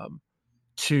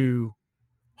to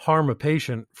harm a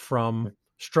patient from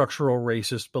structural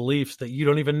racist beliefs that you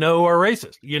don't even know are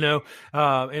racist,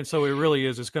 and so it really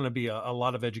is. It's going to be a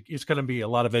lot of it's going to be a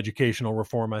lot of educational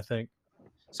reform, I think.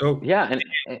 So Yeah, and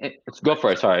let's go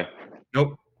for it. Sorry.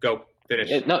 nope, go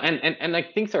finish. No, and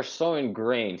like things are so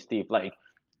ingrained, Steve. Like,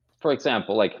 for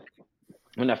example, like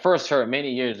when I first heard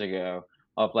many years ago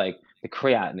of like the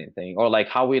creatinine thing, or like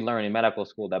how we learn in medical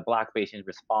school that Black patients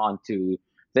respond to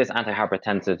this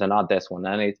antihypertensive and not this one,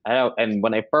 and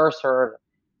when I first heard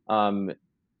um,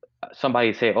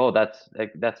 somebody say, "Oh, that's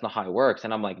not how it works,"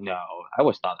 and I'm like, "No, I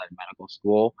was taught that in medical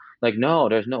school. Like, no,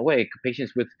 there's no way.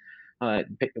 Patients with uh,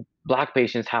 Black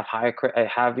patients have have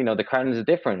the creatinine is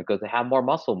different because they have more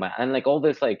muscle mass, and like all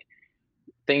this like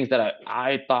things that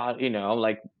I thought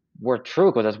like were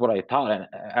true because that's what I thought and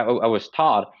I was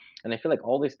taught, and I feel like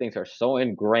all these things are so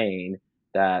ingrained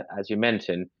that, as you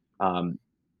mentioned, um,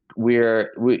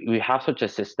 we have such a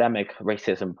systemic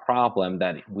racism problem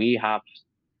that we have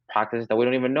practices that we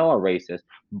don't even know are racist.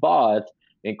 But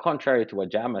in contrary to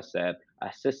what Jama said,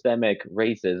 a systemic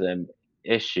racism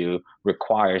issue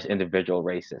requires individual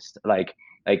racists. Like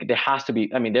there has to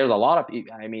be. I mean, there's a lot of.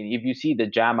 I mean, if you see the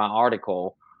Jama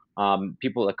article,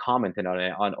 people that commented on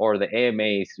it or the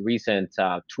AMA's recent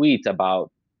tweets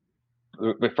about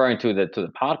referring to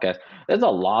the podcast, there's a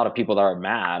lot of people that are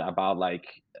mad about like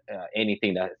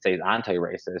anything that says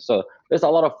anti-racist. So there's a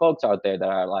lot of folks out there that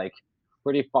are like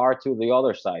pretty far to the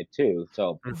other side too.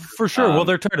 So for sure. Well,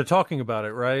 they're tired of talking about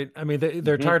it, right? I mean,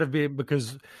 they're tired of being,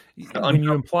 because when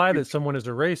you imply that someone is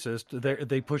a racist,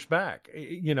 they push back,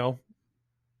 you know?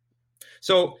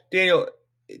 So Daniel,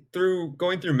 through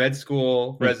going through med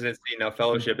school, residency, now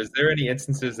fellowship, is there any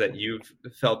instances that you've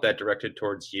felt that directed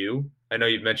towards you? I know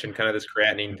you've mentioned kind of this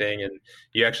creatinine thing, and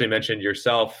you actually mentioned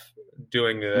yourself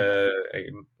doing a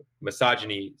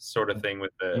misogyny sort of thing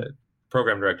with the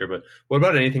program director, but what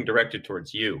about anything directed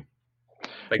towards you?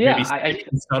 Like maybe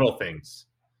subtle things.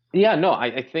 Yeah, no,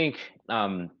 I think,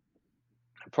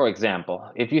 for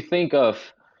example, if you think of,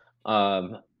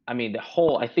 I mean, the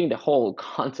whole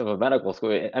concept of medical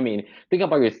school, I mean, think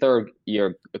about your third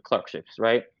year clerkships,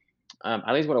 right?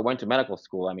 At least when I went to medical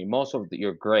school, I mean, most of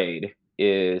your grade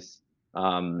is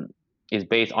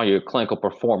based on your clinical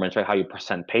performance, right? How you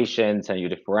present patients and your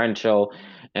differential.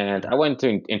 And I went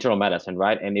to internal medicine,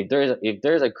 right? And if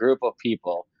there's a group of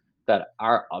people that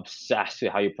are obsessed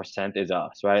with how you present, is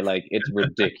us, right? Like it's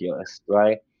ridiculous,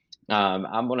 right?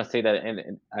 I'm gonna say that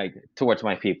in like towards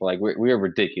my people, like we're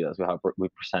ridiculous with how we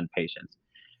present patients.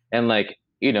 And like,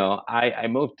 you know, I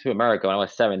moved to America when I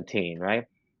was 17, right?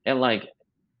 And like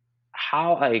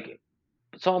how like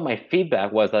some of my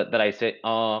feedback was that I said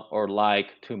or like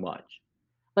too much.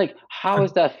 Like how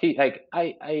is that like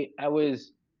I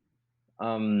was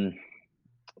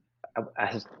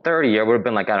as 30, I would have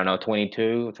been like, I don't know,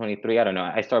 22, 23. I don't know.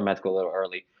 I started med school a little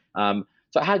early.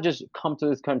 So I had just come to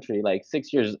this country like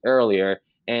 6 years earlier,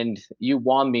 and you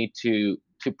want me to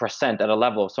present at a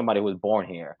level of somebody who was born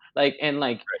here. Like, and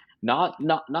like, not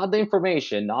the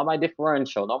information, not my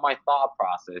differential, not my thought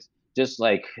process, just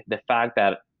like the fact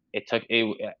that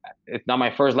it's not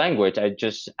my first language.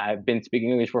 I've been speaking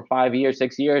English for 5 years,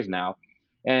 6 years now.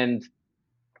 And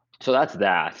so that's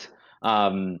that.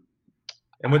 And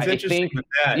what's interesting with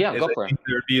that is I think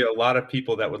there would be a lot of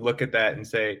people that would look at that and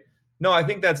say, no, I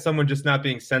think that's someone just not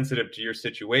being sensitive to your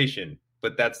situation.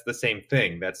 But that's the same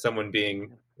thing. That's someone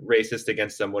being racist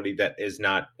against somebody that is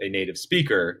not a native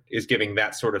speaker, is giving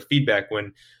that sort of feedback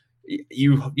when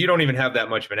you don't even have that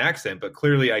much of an accent. But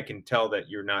clearly I can tell that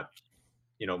you're not,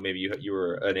 you know, maybe you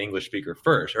were an English speaker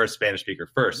first or a Spanish speaker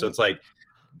first. So it's like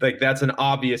that's an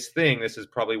obvious thing. This is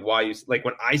probably why you, like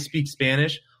when I speak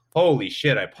Spanish, holy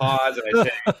shit, I pause and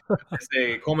I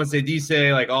say, como se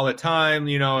dice, like all the time,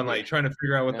 you know, and like trying to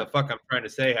figure out what the fuck I'm trying to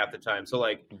say half the time. So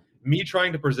like me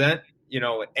trying to present, you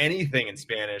know, anything in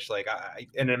Spanish, like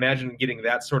and imagine getting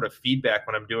that sort of feedback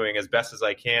when I'm doing as best as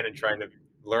I can and trying to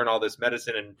learn all this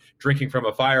medicine and drinking from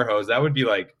a fire hose. That would be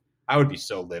like, I would be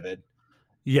so livid.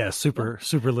 Yeah, super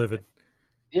livid.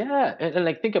 Yeah, and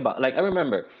like think about, like I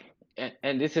remember,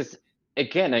 and this is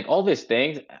again like all these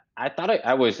things. I thought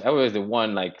I was the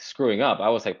one like screwing up. I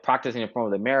was like practicing in front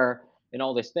of the mirror and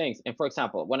all these things. And for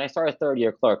example, when I started third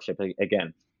year clerkship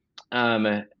again,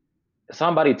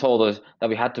 somebody told us that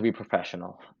we had to be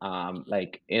professional,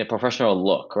 like in a professional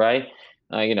look, right?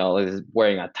 You know,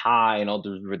 wearing a tie and all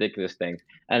those ridiculous things.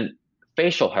 And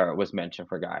facial hair was mentioned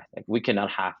for guys. Like we cannot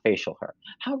have facial hair.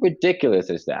 How ridiculous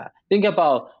is that? Think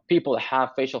about people that have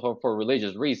facial hair for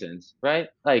religious reasons, right?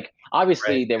 Like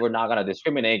obviously they were not going to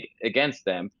discriminate against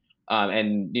them,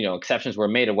 and you know exceptions were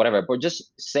made or whatever. But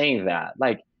just saying that,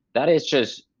 like that is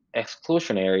just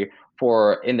exclusionary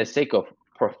for in the sake of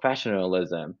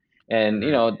professionalism. And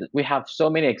you know we have so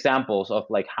many examples of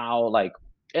like how like,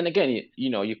 and again you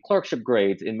know your clerkship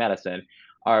grades in medicine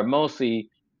are mostly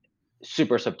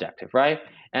super subjective, right?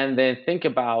 And then think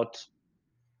about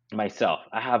myself.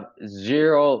 I have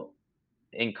zero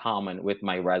in common with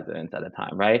my residents at the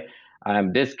time, right?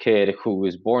 I'm this kid who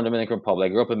was born in the Dominican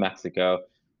Republic, grew up in Mexico,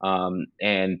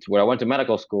 and when I went to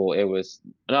medical school, it was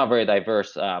not a very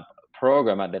diverse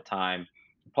program at the time,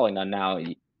 probably not now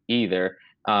either.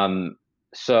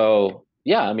 So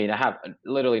yeah, I mean, I have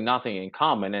literally nothing in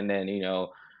common, and then you know,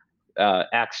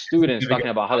 ex-students talking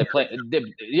about how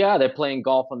they're playing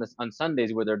golf on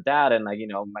Sundays with their dad, and like you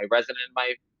know my resident,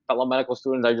 my fellow medical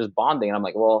students are just bonding, and I'm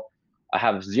like, well, I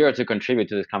have zero to contribute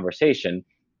to this conversation.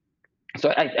 So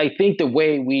I think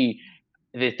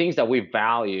the things that we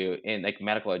value in like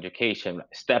medical education,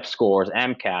 step scores,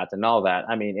 MCATs, and all that,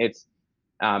 I mean,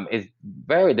 is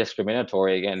very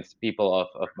discriminatory against people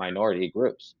of minority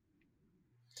groups.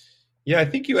 Yeah, I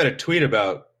think you had a tweet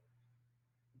about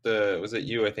was it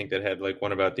you, I think, that had like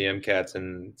one about the MCATs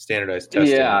and standardized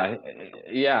testing.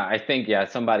 Yeah, I think,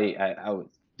 somebody,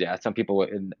 some people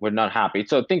were not happy.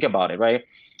 So think about it, right?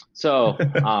 So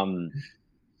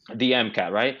the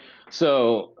MCAT, right?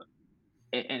 So,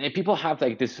 and people have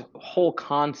like this whole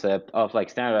concept of like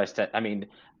standardized test. I mean,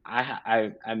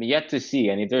 I'm yet to see,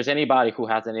 and if there's anybody who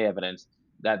has any evidence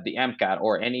that the MCAT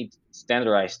or any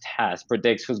standardized test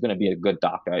predicts who's going to be a good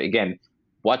doctor. Again,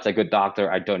 what's a good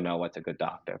doctor? I don't know what's a good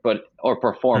doctor, or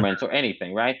performance or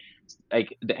anything, right?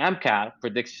 Like the MCAT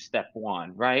predicts step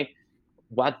one, right?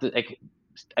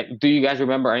 Do you guys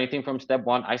remember anything from step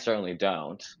one? I certainly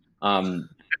don't.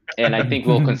 And I think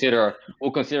we'll consider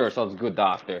ourselves good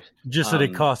doctors. Just that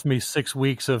it cost me 6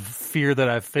 weeks of fear that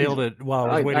I failed it while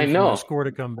I was waiting for my score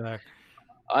to come back.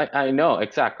 I know,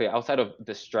 exactly. Outside of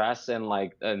the stress and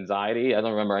like anxiety, I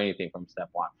don't remember anything from step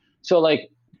one. So like,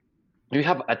 you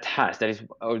have a test that is,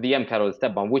 or the MCAT or the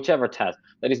step one, whichever test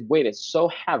that is weighted so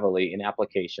heavily in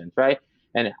applications, right?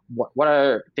 And what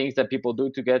are things that people do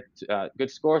to get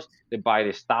good scores? They buy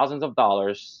these thousands of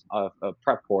dollars of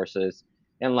prep courses,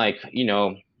 and like,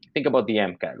 think about the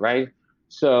MCAT, right?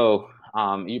 So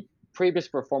your previous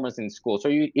performance in school. So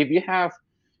if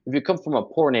you come from a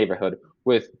poor neighborhood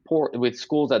with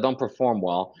schools that don't perform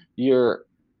well,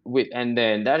 and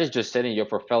then that is just setting you up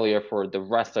for failure for the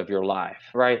rest of your life,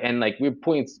 right? And like, we're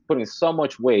putting so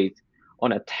much weight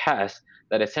on a test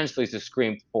that essentially is a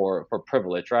scream for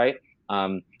privilege, right?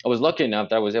 I was lucky enough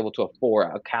that I was able to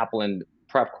afford a Kaplan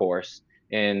prep course,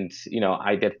 and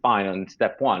I did fine on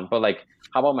step one. But like,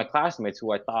 how about my classmates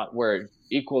who I thought were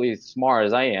equally smart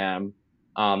as I am,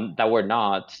 that were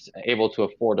not able to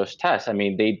afford those tests? I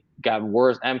mean, they got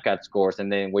worse MCAT scores, and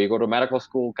then when you go to medical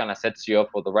school, kind of sets you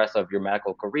up for the rest of your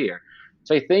medical career.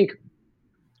 So I think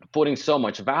putting so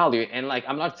much value, and like,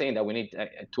 I'm not saying that we need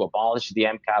to abolish the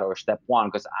MCAT or step one,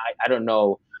 because I don't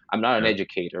know. I'm not an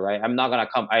educator, right? I'm not gonna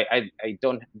come. I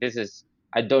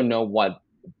don't know what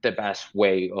the best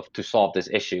way to solve this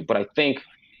issue, but I think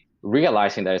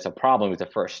realizing that it's a problem is the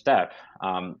first step.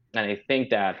 And I think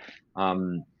that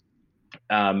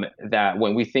that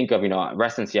when we think of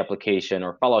residency application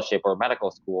or fellowship or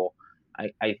medical school,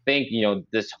 I think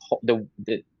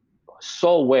the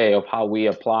sole way of how we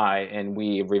apply and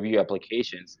we review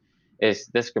applications is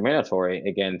discriminatory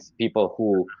against people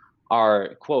who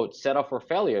are, quote, set up for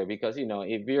failure. Because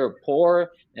if you're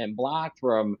poor and Black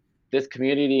from this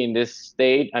community in this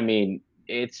state, I mean,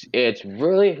 it's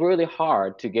really, really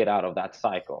hard to get out of that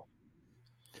cycle.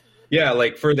 Yeah,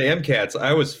 like for the MCATs,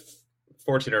 I was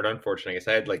fortunate or unfortunate, I guess.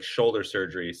 I had like shoulder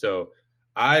surgery, so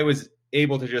I was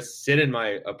able to just sit in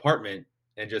my apartment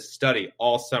and just study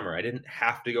all summer. I didn't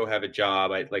have to go have a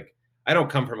job. I don't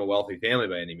come from a wealthy family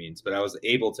by any means, but I was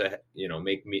able to,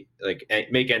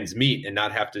 make ends meet and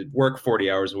not have to work 40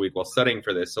 hours a week while studying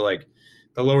for this. So like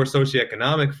the lower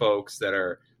socioeconomic folks that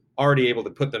are already able to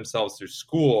put themselves through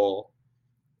school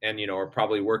and, are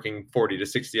probably working 40 to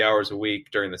 60 hours a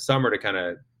week during the summer to kind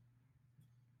of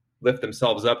lift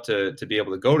themselves up to be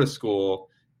able to go to school,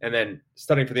 and then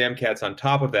studying for the MCATs on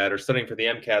top of that, or studying for the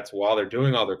MCATs while they're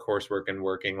doing all their coursework and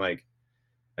working. Like,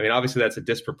 I mean, obviously that's a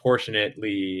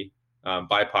disproportionately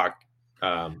BIPOC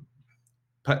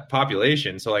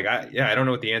population. So like, I don't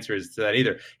know what the answer is to that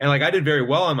either. And like, I did very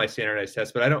well on my standardized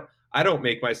test, but I don't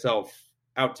make myself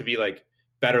out to be like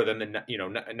better than the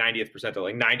 90th percentile,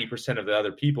 like 90% of the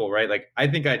other people, right? Like, I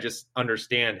think I just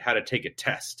understand how to take a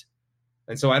test,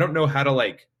 and so I don't know how to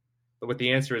like what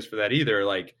the answer is for that either.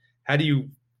 Like, how do you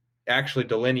actually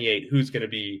delineate who's going to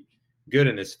be good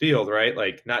in this field, right?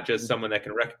 Like, not just someone that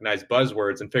can recognize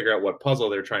buzzwords and figure out what puzzle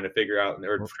they're trying to figure out and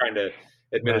they're trying to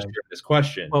administer this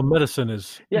question. Well, medicine.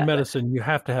 You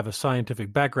have to have a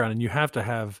scientific background, and you have to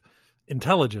have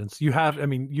intelligence. You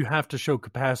have to show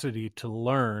capacity to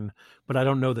learn, but I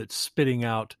don't know that spitting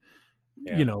out,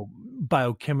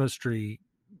 biochemistry,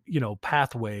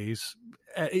 pathways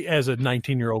as a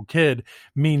 19-year-old kid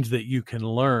means that you can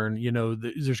learn.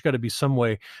 There's got to be some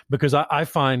way, because I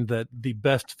find that the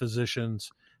best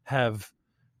physicians have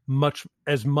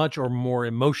as much or more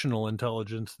emotional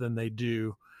intelligence than they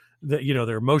do. That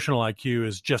their emotional IQ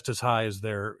is just as high as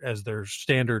their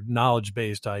standard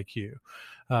knowledge-based IQ.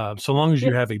 So long as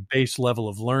you have a base level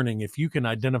of learning, if you can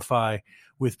identify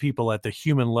with people at the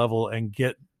human level and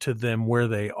get to them where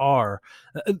they are,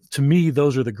 to me,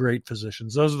 those are the great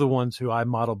physicians. Those are the ones who I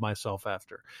modeled myself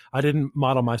after. I didn't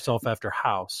model myself after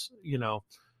House,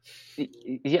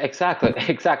 Yeah, exactly.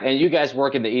 And you guys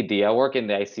work in the ED, I work in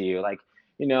the ICU. Like,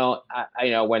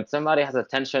 when somebody has a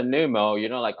tension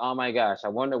pneumo, like, oh my gosh, I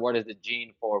wonder what is the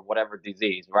gene for whatever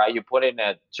disease, right? You put in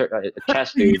a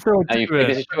chest You tube throw it and you to fix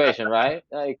it. the situation, right?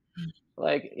 And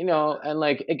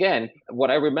like, again, what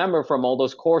I remember from all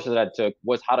those courses that I took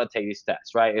was how to take these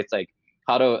tests, right? It's like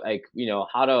how to,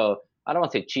 how to, I don't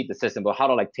want to say cheat the system, but how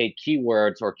to like take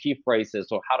keywords or key phrases,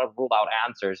 or how to rule out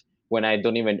answers when I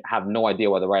don't even have no idea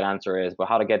what the right answer is, but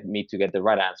how to get me to get the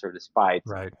right answer despite.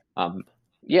 Right.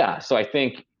 Yeah. So I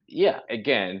think,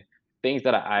 again, things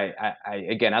that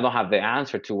again, I don't have the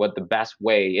answer to what the best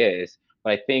way is,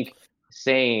 but I think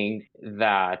saying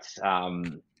that, I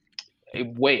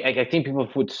think people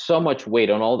put so much weight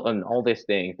on all these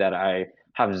things that I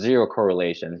have zero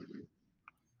correlation.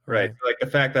 Right. Like the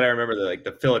fact that I remember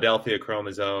the Philadelphia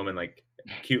chromosome and like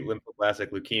acute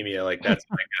lymphoblastic leukemia, like that's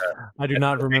like I do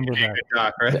not remember that.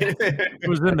 Doc, right? It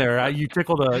was in there. You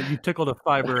tickled a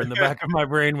fiber in the back of my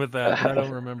brain with that. I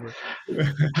don't remember.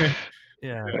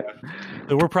 Yeah.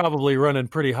 So we're probably running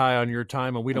pretty high on your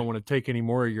time, and we don't want to take any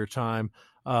more of your time.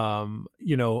 I'm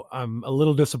a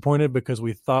little disappointed because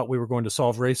we thought we were going to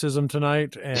solve racism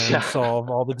tonight and solve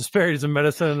all the disparities in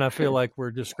medicine, and I feel like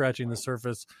we're just scratching the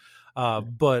surface.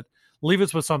 But leave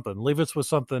us with something. Leave us with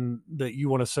something that you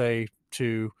want to say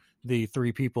to the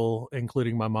three people,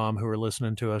 including my mom, who are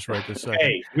listening to us right this second.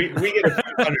 Hey, we get a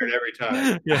few hundred every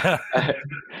time. Yeah.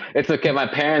 It's okay. My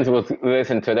parents will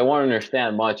listen to it. They won't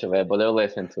understand much of it, but they'll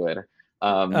listen to it.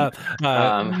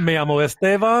 Me llamo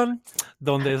Esteban.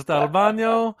 ¿Dónde está el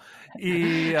baño?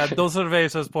 Y dos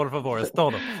cervezas, por favor. Es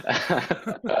todo.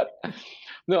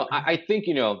 No, I think,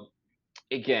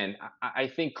 again, I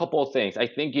think a couple of things. I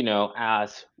think,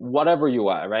 as whatever you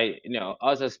are, right?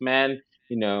 Us as men,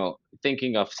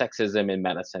 thinking of sexism in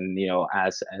medicine,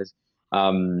 as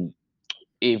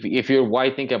if you're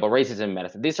white, thinking about racism in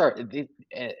medicine. These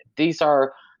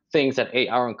are things that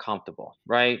are uncomfortable,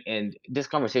 right? And these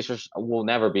conversations will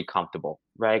never be comfortable,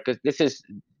 right? Because this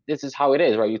is how it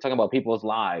is, right? You're talking about people's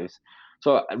lives.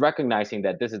 So recognizing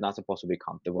that this is not supposed to be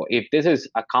comfortable. If this is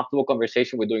a comfortable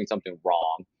conversation, we're doing something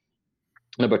wrong.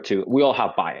 Number two, we all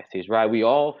have biases, right? We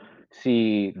all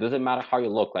see, doesn't matter how you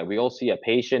look like, we all see a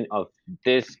patient of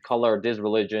this color, this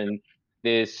religion,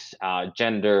 this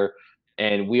gender,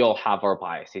 and we all have our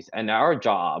biases. And our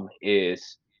job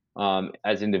is,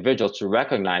 as individuals, to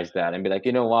recognize that and be like,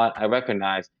 you know what, I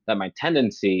recognize that my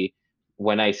tendency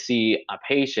when I see a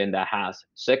patient that has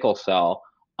sickle cell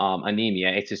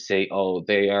anemia is to say, oh,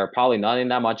 they are probably not in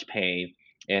that much pain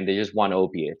and they just want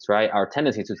opiates, right? Our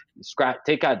tendency to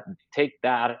take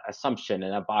that assumption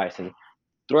and that bias and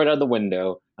throw it out the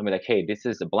window and be like, hey, this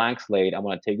is a blank slate. I'm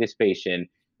going to take this patient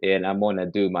and I'm going to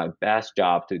do my best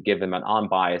job to give them an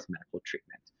unbiased medical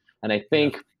treatment. And I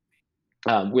think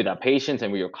with our patients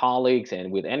and with your colleagues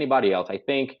and with anybody else, I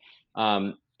think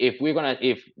if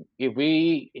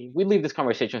we leave this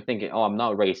conversation thinking, oh, I'm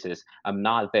not racist, I'm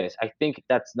not this, I think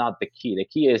that's not the key. The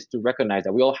key is to recognize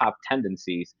that we all have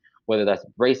tendencies, whether that's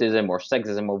racism or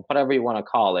sexism or whatever you want to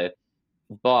call it.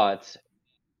 But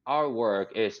our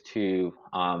work is to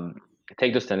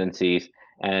take those tendencies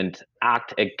and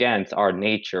act against our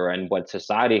nature and what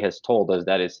society has told us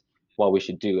that is what we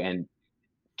should do, and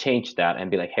change that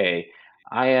and be like, hey,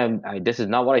 this is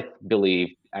not what I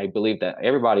believe. I believe that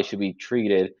everybody should be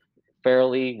treated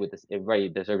fairly, with this, everybody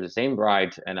deserves the same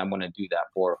rights, and I'm going to do that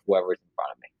for whoever is in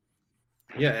front of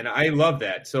me. Yeah, and I love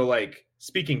that. So, like,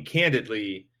 speaking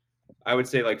candidly, I would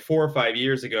say like 4 or 5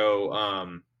 years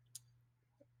ago,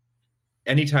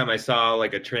 anytime I saw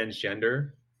like a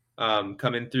transgender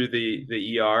come in through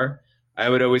the ER, I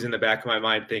would always in the back of my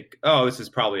mind think, oh, this is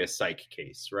probably a psych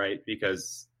case, right?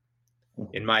 Because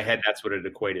in my head, that's what it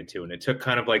equated to. And it took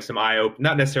kind of like some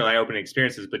not necessarily eye-opening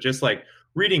experiences, but just like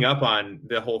reading up on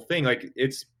the whole thing. Like,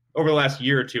 it's over the last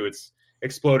year or two, it's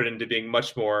exploded into being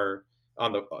much more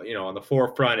on the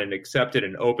forefront and accepted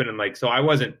and open. And like, so I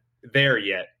wasn't there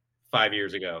yet 5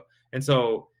 years ago. And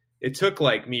so it took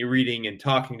like me reading and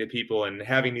talking to people and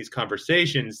having these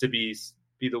conversations to be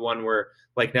the one where,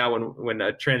 like, now when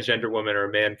a transgender woman or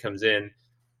a man comes in,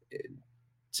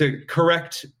 to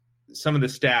correct some of the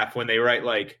staff when they write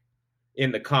like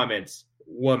in the comments,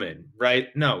 woman, right?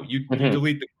 No, you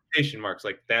delete the quotation marks.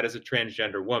 Like, that is a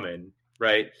transgender woman,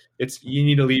 right? You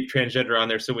need to leave transgender on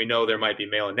there so we know there might be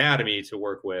male anatomy to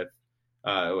work with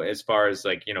as far as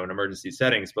like, in emergency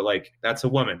settings, but like, that's a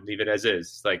woman, leave it as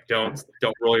is. Like, don't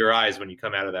roll your eyes when you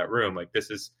come out of that room. Like,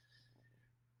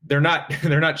 they're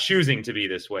not choosing to be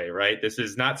this way, right? This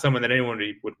is not someone that anyone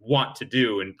would want to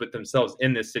do and put themselves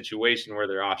in this situation where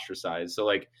they're ostracized. So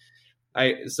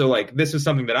this is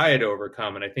something that I had to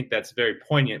overcome. And I think that's very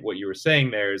poignant. What you were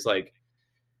saying there is like,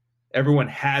 everyone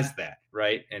has that,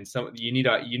 right? And you need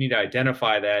to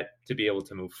identify that to be able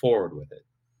to move forward with it.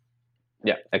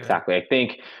 Yeah, exactly. I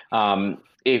think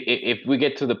if we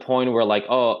get to the point where like,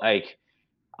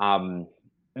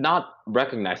 not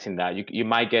recognizing that, you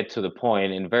might get to the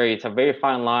point, and it's a very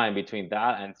fine line between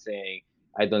that and saying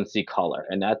I don't see color,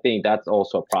 and I think that's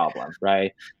also a problem,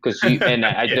 right? Because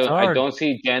I don't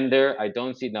see gender, I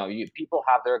don't see people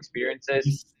have their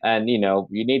experiences, and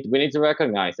we need to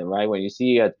recognize them, right? When you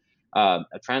see a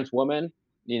trans woman,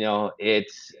 they've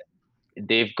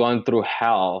gone through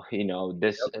hell.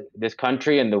 This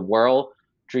country and the world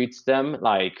treats them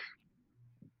like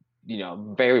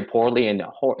very poorly, and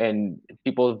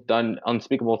people have done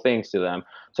unspeakable things to them.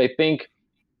 So I think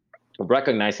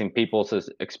recognizing people's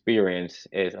experience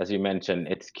is, as you mentioned,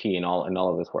 it's key in all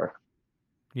of this work.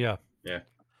 Yeah.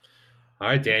 All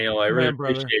right, Daniel, I really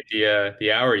appreciate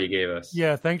the hour you gave us.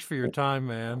 Yeah, thanks for your time,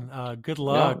 man. Good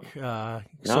luck.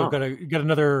 So got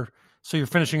another. So you're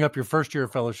finishing up your first year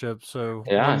of fellowship. So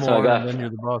one more, and then you're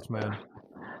the boss, man.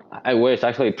 I wish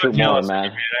actually 2 more,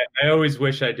 man. I always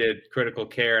wish I did critical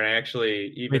care, and I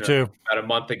actually about a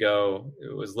month ago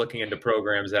was looking into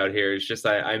programs out here. It's just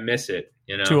I miss it.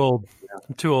 Too old.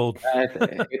 Too old.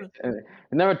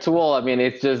 It's never too old. I mean,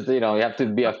 it's just you have to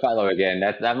be a fellow again.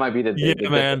 That might be the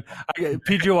man.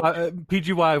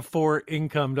 PGY 4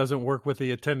 income doesn't work with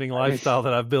the attending lifestyle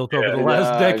that I've built over the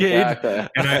last decade. Exactly.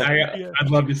 And I'd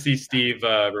love to see Steve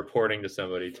reporting to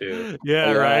somebody too.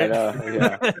 Yeah,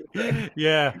 right.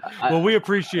 Yeah. Well, we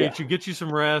appreciate you. Get you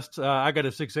some rest. I got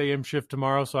a 6 a.m. shift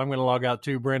tomorrow, so I'm going to log out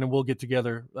too. Brandon, we'll get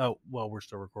together. Oh, well, we're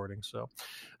still recording, so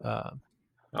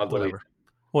I'll delete.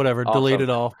 Whatever. Awesome. Delete it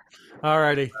all. All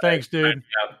righty. Thanks, dude.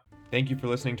 Thank you for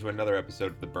listening to another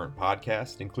episode of the Burnt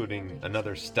Podcast, including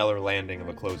another stellar landing of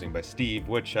a closing by Steve,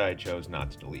 which I chose not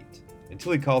to delete.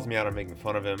 Until he calls me out on making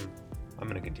fun of him, I'm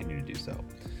going to continue to do so.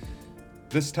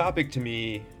 This topic to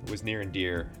me was near and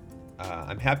dear.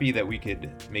 I'm happy that we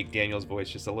could make Daniel's voice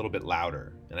just a little bit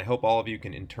louder, and I hope all of you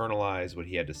can internalize what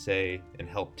he had to say and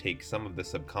help take some of the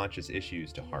subconscious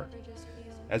issues to heart.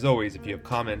 As always, if you have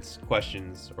comments,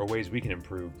 questions, or ways we can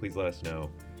improve, please let us know.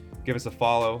 Give us a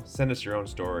follow, send us your own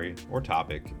story or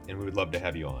topic, and we would love to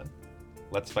have you on.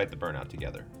 Let's fight the burnout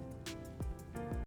together.